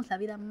haríamos la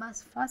vida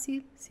más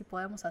fácil si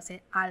podemos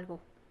hacer algo,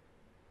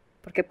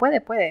 porque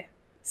puede,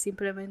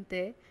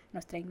 simplemente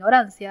nuestra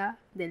ignorancia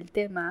del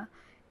tema,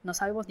 no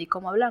sabemos ni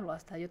cómo hablarlo,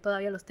 hasta yo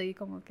todavía lo estoy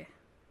como que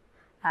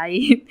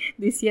ahí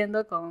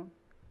diciendo con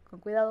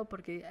cuidado,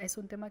 porque es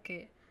un tema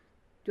que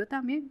yo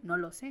también no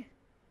lo sé,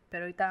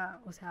 pero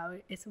ahorita, o sea,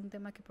 es un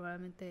tema que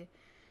probablemente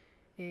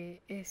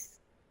eh, es,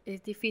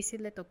 es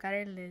difícil de tocar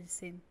en el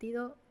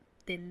sentido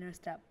de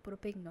nuestra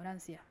propia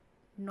ignorancia,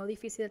 no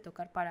difícil de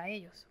tocar para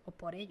ellos o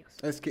por ellos,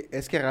 Es que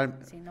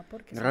sino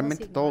porque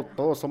realmente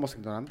todos somos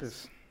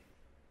ignorantes.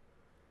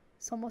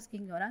 somos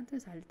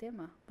ignorantes al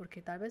tema,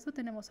 porque tal vez no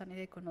tenemos a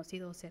nadie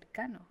conocido o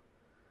cercano.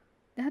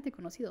 Déjate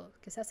conocido,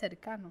 que sea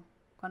cercano.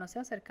 Cuando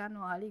seas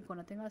cercano a alguien,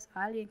 cuando tengas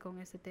a alguien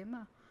con ese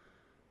tema,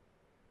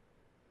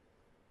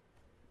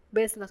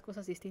 ves las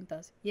cosas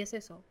distintas. Y es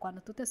eso,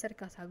 cuando tú te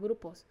acercas a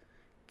grupos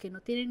que no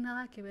tienen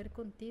nada que ver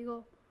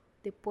contigo,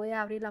 te puede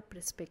abrir la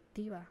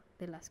perspectiva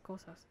de las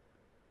cosas.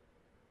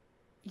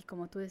 Y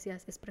como tú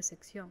decías, es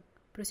percepción.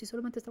 Pero si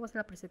solamente estamos en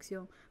la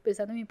percepción,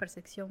 pensando en mi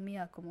percepción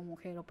mía como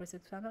mujer o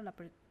percepcionando la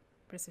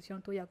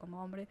percepción tuya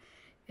como hombre,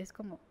 es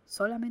como,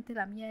 ¿solamente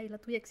la mía y la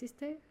tuya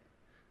existe?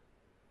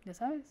 ¿Ya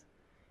sabes?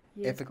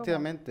 Y es como,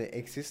 Efectivamente,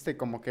 existe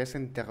como que esa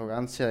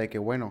interrogancia de que,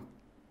 bueno,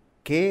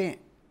 ¿qué,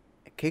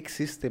 qué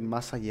existe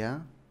más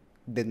allá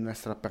de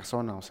nuestra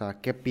persona? O sea,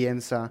 qué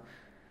piensa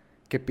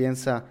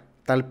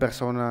tal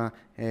persona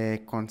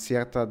con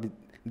cierta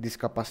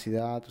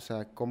discapacidad? O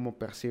sea, cómo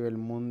percibe el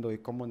mundo y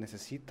cómo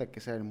necesita que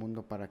sea el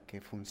mundo para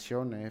que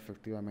funcione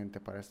efectivamente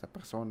para esta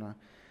persona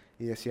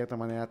y de cierta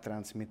manera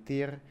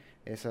transmitir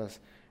esas,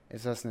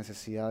 esas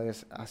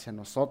necesidades hacia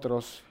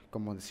nosotros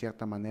como de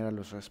cierta manera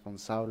los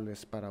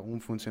responsables para un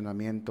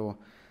funcionamiento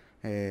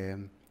eh,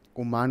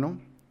 humano.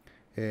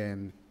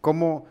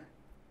 ¿Cómo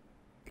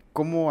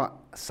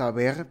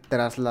saber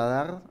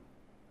trasladar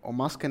o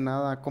más que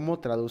nada, cómo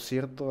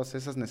traducir todas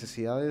esas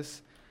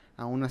necesidades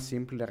a una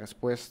simple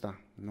respuesta,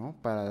 ¿no?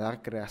 Para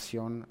dar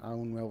creación a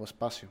un nuevo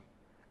espacio.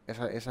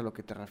 Es a lo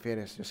que te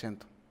refieres, yo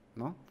siento,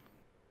 ¿no?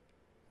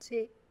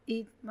 Sí,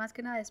 y más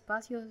que nada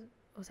espacios,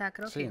 o sea,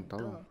 creo Sí, que en en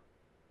todo. todo.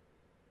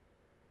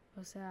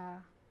 O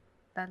sea,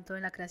 tanto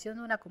en la creación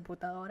de una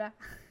computadora,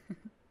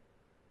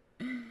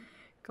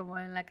 como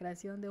en la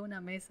creación de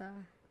una mesa,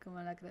 como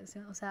en la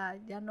creación, o sea,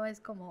 ya no es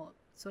como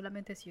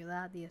solamente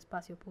ciudad y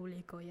espacio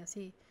público y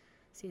así,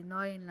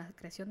 sino en la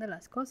creación de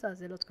las cosas,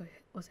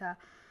 o sea,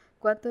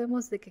 cuánto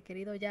hemos de que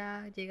querido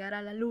ya llegar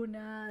a la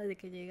luna, de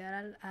que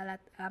llegar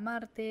a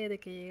Marte, de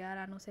que llegar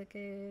a no sé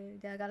qué,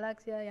 ya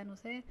galaxia, ya no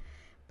sé,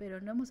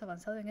 pero no hemos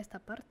avanzado en esta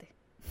parte.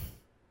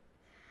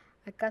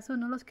 ¿Acaso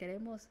no los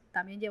queremos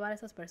también llevar a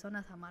esas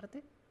personas a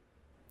Marte?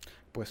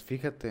 Pues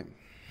fíjate,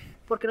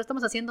 Porque no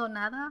estamos haciendo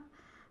nada,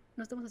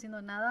 no estamos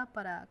haciendo nada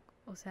para,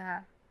 o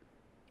sea,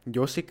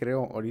 yo sí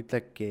creo,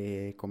 ahorita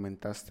que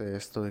comentaste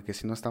esto de que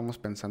si no estamos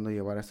pensando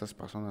llevar a estas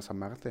personas a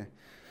Marte,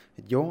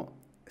 yo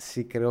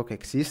sí creo que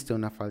existe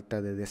una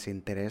falta de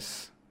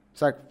desinterés. O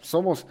sea,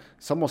 somos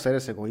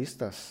seres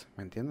egoístas,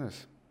 ¿me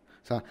entiendes?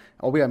 O sea,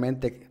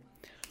 obviamente,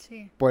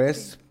 sí, por, sí.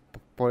 es,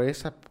 por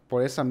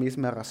esa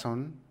misma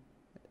razón,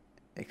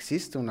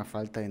 existe una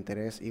falta de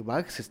interés y va a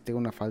existir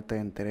una falta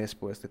de interés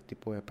por este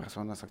tipo de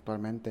personas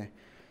actualmente,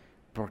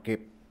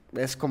 porque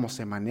es como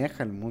se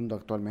maneja el mundo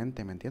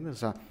actualmente, ¿me entiendes? O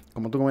sea,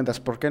 como tú comentas,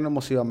 ¿por qué no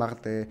hemos ido a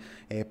Marte?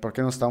 ¿Por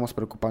qué nos estamos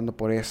preocupando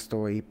por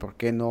esto? ¿Y por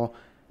qué no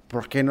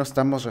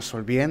estamos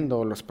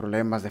resolviendo los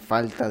problemas de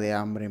falta de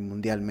hambre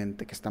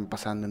mundialmente que están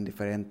pasando en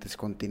diferentes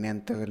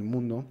continentes del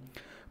mundo?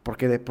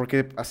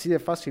 Porque así de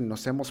fácil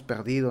nos hemos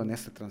perdido en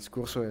este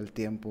transcurso del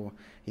tiempo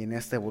y en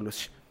esta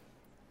evolución.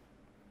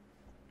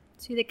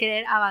 Sí, de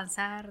querer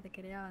avanzar y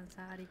crear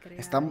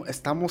y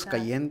así, o Estamos sea,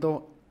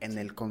 cayendo en sí,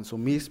 el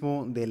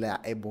consumismo de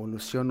la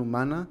evolución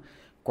humana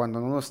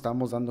cuando no nos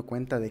estamos dando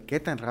cuenta de qué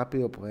tan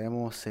rápido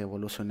podemos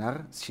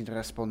evolucionar sin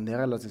responder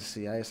a las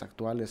necesidades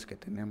actuales que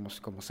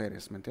tenemos como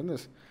seres, ¿me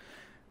entiendes?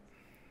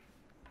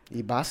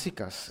 Y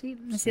básicas, sí,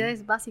 ¿sí?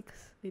 necesidades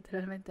básicas,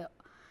 literalmente,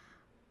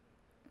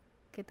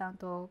 que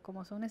tanto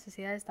como son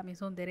necesidades también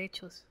son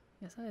derechos,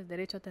 ya sabes,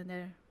 derecho a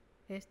tener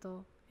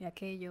esto y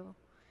aquello,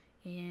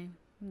 y en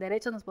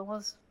derechos nos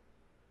podemos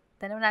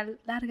tener una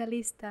larga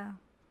lista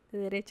de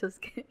derechos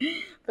que,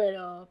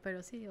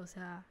 pero sí, o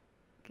sea,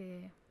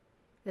 que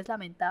es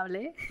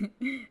lamentable,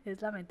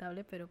 es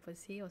lamentable, pero pues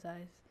sí, o sea,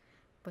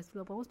 pues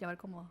lo podemos llevar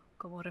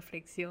como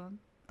reflexión,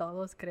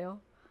 todos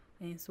creo,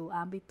 en su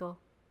ámbito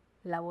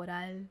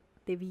laboral,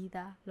 de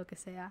vida, lo que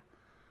sea,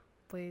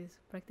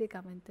 pues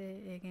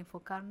prácticamente en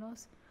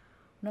enfocarnos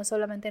no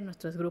solamente en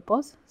nuestros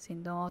grupos,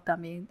 sino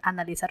también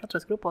analizar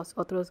otros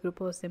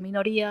grupos de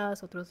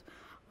minorías, otros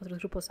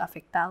grupos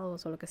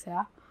afectados o lo que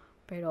sea,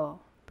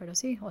 pero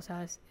sí, o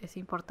sea, es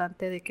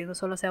importante de que no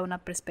solo sea una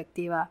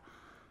perspectiva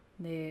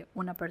de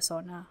una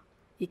persona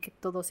y que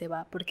todo se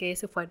va, porque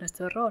ese fue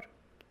nuestro error,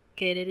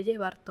 querer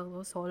llevar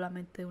todo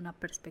solamente de una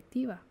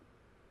perspectiva,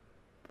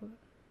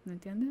 ¿me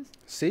entiendes?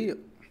 Sí,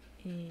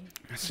 Y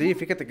pues sí, nada,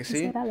 fíjate que eso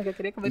sí. era lo que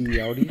quería comentar. Y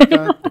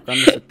ahorita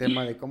tocando este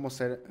tema de cómo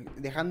ser,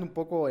 dejando un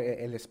poco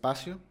el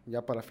espacio,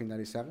 ya para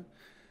finalizar,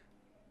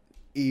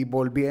 y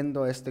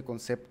volviendo a este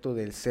concepto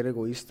del ser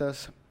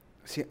egoístas,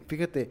 sí,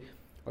 fíjate,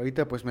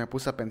 ahorita pues me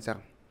puse a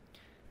pensar,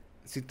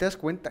 si te das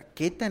cuenta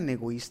qué tan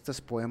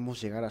egoístas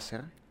podemos llegar a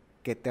ser,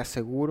 que te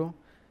aseguro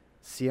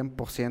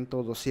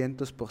 100%,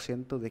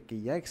 200% de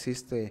que ya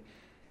existe,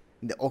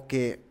 o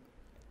que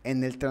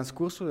en el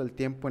transcurso del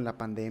tiempo en la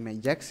pandemia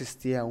ya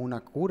existía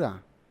una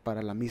cura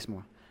para la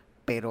misma,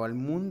 pero al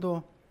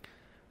mundo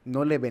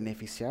no le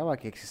beneficiaba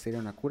que existiera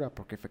una cura,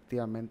 porque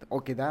efectivamente,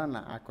 o que daran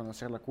a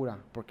conocer la cura,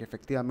 porque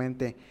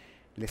efectivamente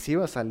les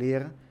iba a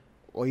salir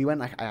o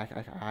iban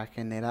a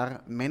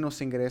generar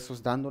menos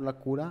ingresos dando la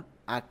cura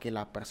a que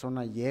la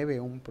persona lleve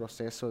un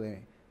proceso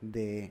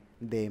de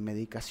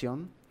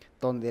medicación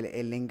donde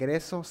el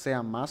ingreso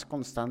sea más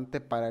constante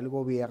para el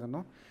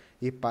gobierno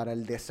y para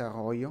el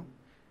desarrollo,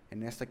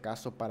 en este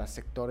caso para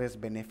sectores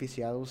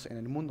beneficiados en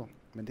el mundo.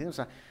 ¿Me entiendes?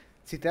 O sea,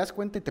 si te das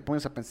cuenta y te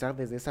pones a pensar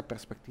desde esa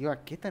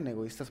perspectiva, ¿qué tan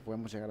egoístas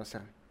podemos llegar a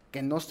ser?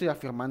 Que no estoy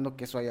afirmando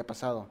que eso haya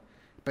pasado,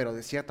 pero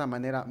de cierta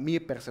manera mi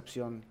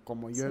percepción,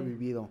 como yo he Sí,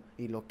 vivido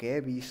y lo que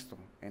he visto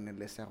en el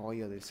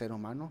desarrollo del ser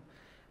humano,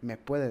 me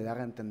puede dar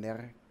a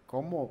entender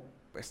cómo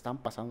están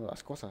pasando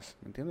las cosas,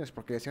 ¿me entiendes?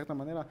 Porque de cierta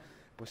manera,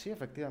 pues sí,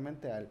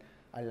 efectivamente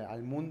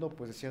al mundo,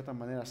 pues de cierta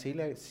manera sí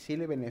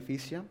le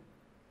beneficia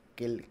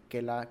que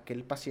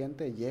el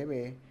paciente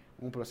lleve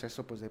un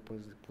proceso pues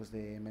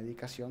de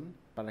medicación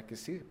para que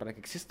sí, para que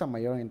exista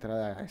mayor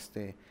entrada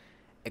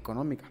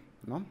económica,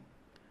 ¿no?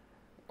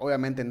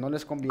 Obviamente no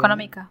les conviene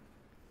económica,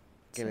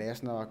 que le sí.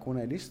 des una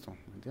vacuna y listo,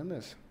 ¿me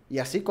entiendes? Y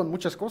así con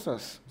muchas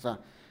cosas, o sea,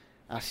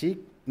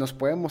 así nos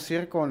podemos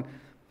ir con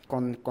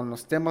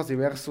los temas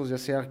diversos, ya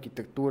sea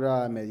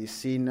arquitectura,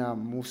 medicina,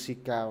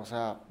 música, o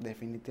sea,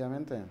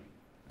 definitivamente,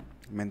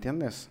 ¿me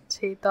entiendes?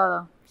 Sí,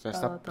 todo, O sea,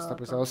 todo, está todo,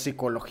 pesado todo.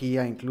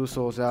 psicología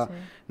incluso, o sea,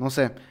 Sí. no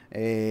sé,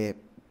 eh,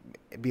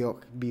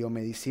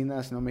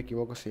 biomedicina, si no me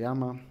equivoco se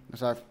llama. O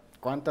sea,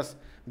 cuántas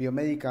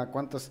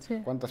Sí,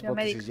 cuántas prótesis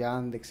biomédica. ya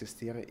han de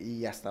existir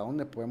y hasta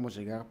dónde podemos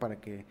llegar para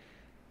que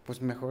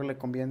pues mejor le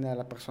conviene a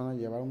la persona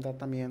llevar un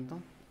tratamiento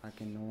a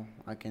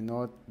que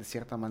no de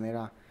cierta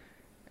manera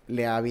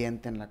le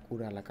avienten la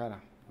cura a la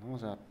cara, ¿no? O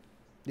sea,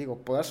 digo,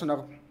 podrá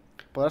sonar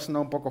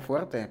un poco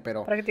fuerte,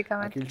 pero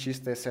aquí Prácticamente. el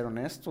chiste es ser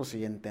honestos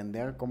y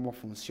entender cómo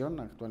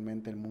funciona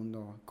actualmente el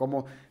mundo,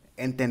 cómo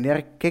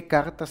entender qué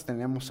cartas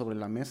tenemos sobre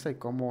la mesa y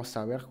cómo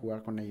saber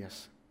jugar con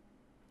ellas.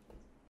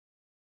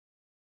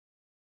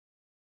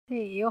 Sí,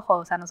 y ojo,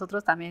 o sea,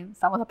 nosotros también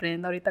estamos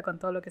aprendiendo ahorita con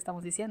todo lo que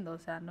estamos diciendo, o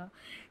sea, no,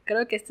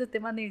 creo que este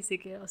tema ni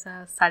siquiera, o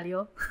sea,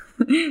 salió,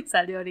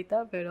 salió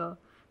ahorita, pero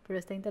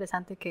está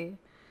interesante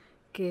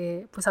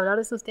pues hablar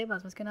de estos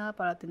temas, más que nada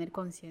para tener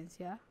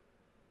conciencia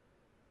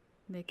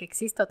de que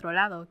existe otro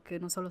lado, que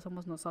no solo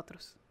somos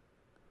nosotros.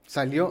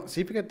 Salió,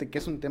 sí, fíjate que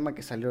es un tema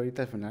que salió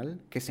ahorita al final,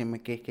 que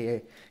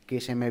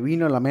se me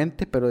vino a la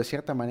mente, pero de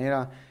cierta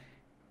manera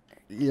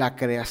la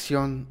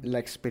creación, la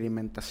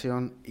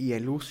experimentación y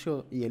el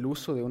uso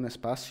de un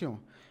espacio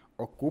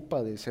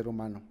ocupa del ser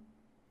humano.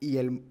 Y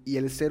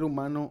el ser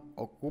humano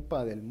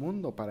ocupa del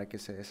mundo para que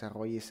se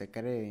desarrolle y se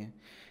cree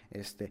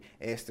este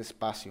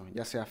espacio,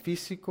 ya sea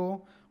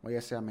físico o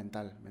ya sea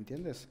mental, ¿me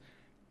entiendes?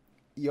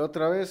 Y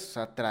otra vez, o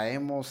sea,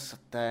 traemos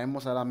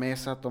a la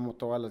mesa cómo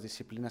todas las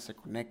disciplinas se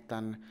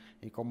conectan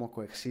y cómo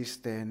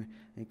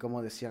coexisten y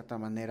cómo de cierta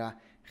manera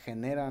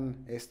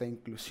generan esta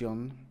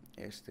inclusión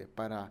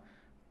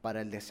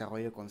para el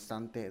desarrollo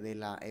constante de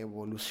la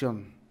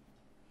evolución.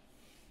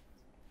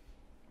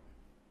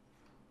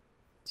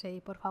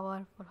 Sí, por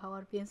favor,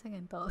 piensen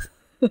en todos.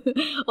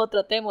 O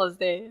tratemos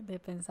de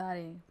pensar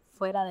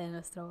fuera de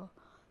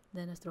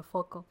nuestro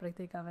foco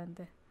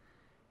prácticamente.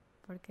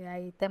 Porque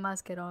hay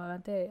temas que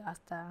normalmente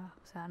hasta,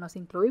 o sea, nos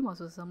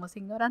incluimos o somos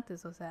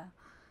ignorantes, o sea,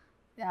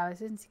 a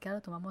veces ni siquiera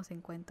lo tomamos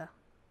en cuenta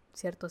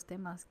ciertos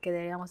temas que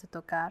deberíamos de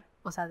tocar,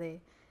 o sea,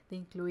 de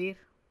incluir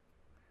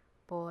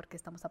porque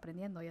estamos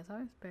aprendiendo, ya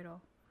sabes,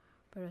 pero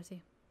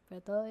sí,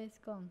 pero todo es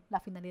con la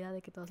finalidad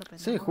de que todos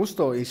Sí, aprendamos y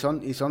justo,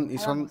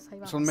 pues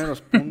ahí son vamos.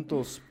 meros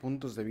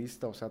puntos de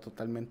vista, o sea,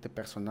 totalmente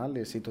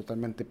personales y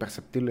totalmente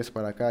perceptibles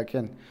para cada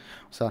quien.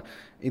 O sea,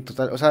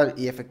 o sea,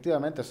 y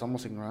efectivamente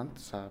somos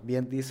ignorantes. O sea,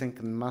 bien dicen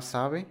que más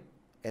sabe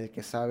el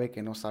que sabe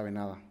que no sabe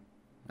nada.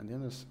 ¿Me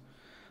entiendes?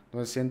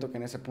 Entonces siento que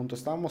en ese punto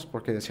estamos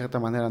porque de cierta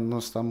manera no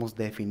nos estamos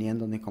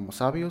definiendo ni como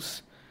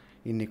sabios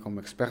y ni como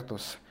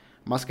expertos.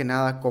 Más que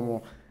nada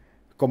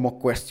como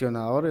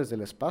cuestionadores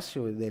del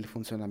espacio y del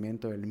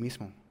funcionamiento del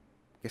mismo.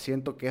 Que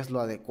siento que es lo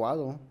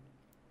adecuado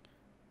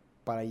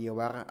para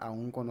llevar a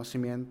un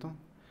conocimiento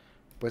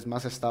pues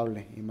más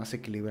estable y más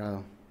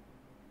equilibrado.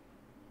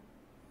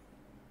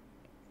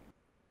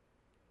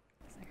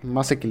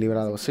 Más Exactamente, más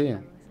equilibrado, sí,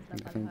 equilibrado, esa es la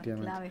palabra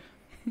definitivamente. clave.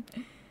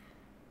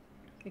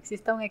 Que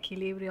exista un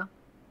equilibrio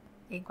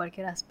en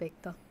cualquier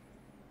aspecto,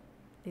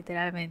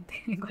 literalmente,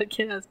 en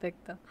cualquier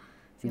aspecto.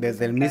 Siempre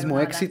Desde el tiene que haber mismo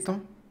una balanza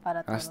éxito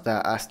para todo.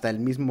 hasta el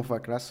mismo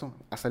fracaso.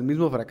 Hasta el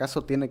mismo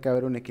fracaso tiene que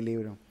haber un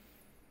equilibrio.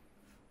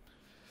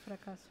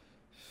 Fracaso,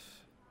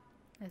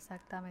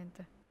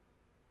 exactamente.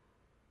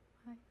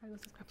 Ay, algo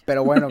se escucha.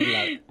 Pero bueno,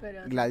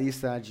 Pero sí,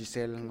 Gladys,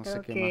 Giselle, no sé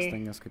creo qué más que,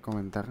 tengas que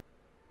comentar.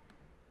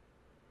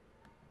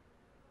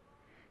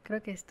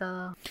 creo que es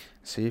todo.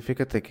 Sí,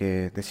 fíjate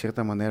que de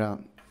cierta manera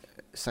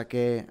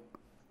saqué,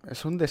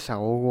 es un Es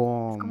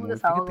desahogo como un muy,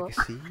 fíjate desahogo. que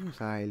sí, o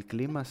sea, el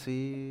clima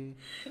sí,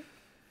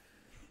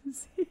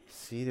 Sí,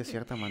 sí, de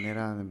cierta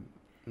manera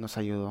nos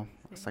ayudó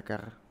a sí,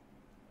 sacar.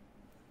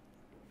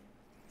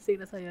 sí,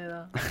 nos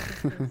ayudó.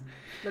 Esto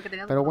es lo que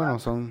teníamos Pero bueno,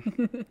 guardado.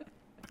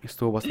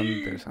 estuvo bastante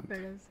interesante.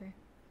 Pero sí,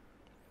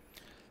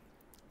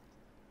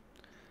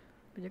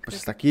 yo Pues creo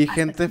hasta que aquí, hasta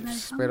gente, aquí la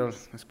pues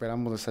dejamos.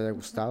 esperamos les haya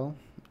No sé. gustado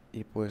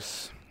y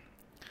pues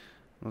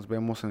nos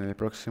vemos en el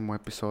próximo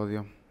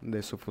episodio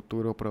de su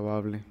futuro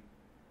probable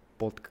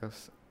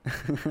podcast.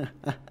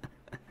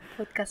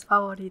 Podcast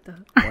favorito.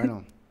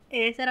 Bueno,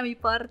 Esa era mi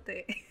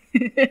parte.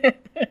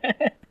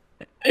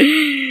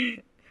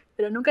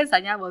 Pero nunca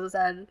ensayamos, o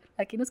sea,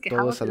 aquí nos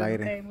quejamos, pero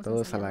nunca hemos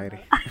todos al ensayado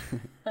aire.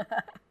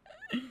 nada.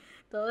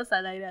 Todos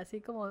al aire,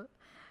 así como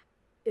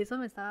eso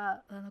me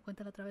estaba dando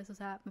cuenta la otra vez, o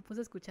sea, me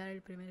puse a escuchar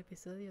el primer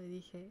episodio y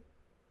dije,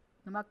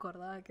 no me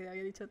acordaba que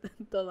había dicho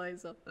todo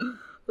eso.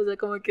 O sea,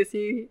 como que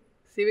sí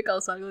me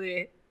causó algo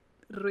de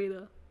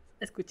ruido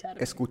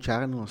escucharme.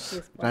 Y Escucharnos,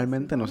 después, sí,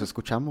 realmente nos bueno,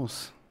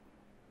 escuchamos.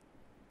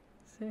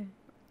 sí,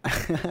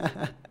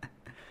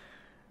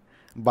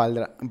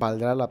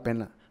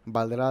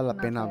 Valdrá la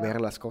no pena creo.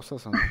 ver las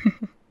cosas o no?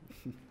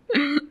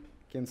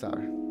 ¿Quién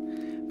sabe?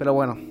 Pero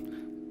bueno,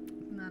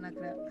 No, no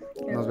creo.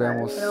 Quién nos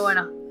sabe. Pero vemos.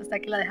 bueno, hasta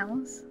aquí la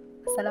dejamos.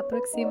 Hasta la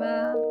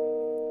próxima.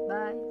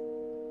 Bye.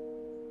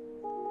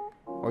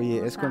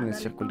 Oye, es Vamos con a el darle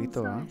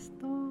circulito, pausa a ¿ah?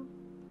 esto.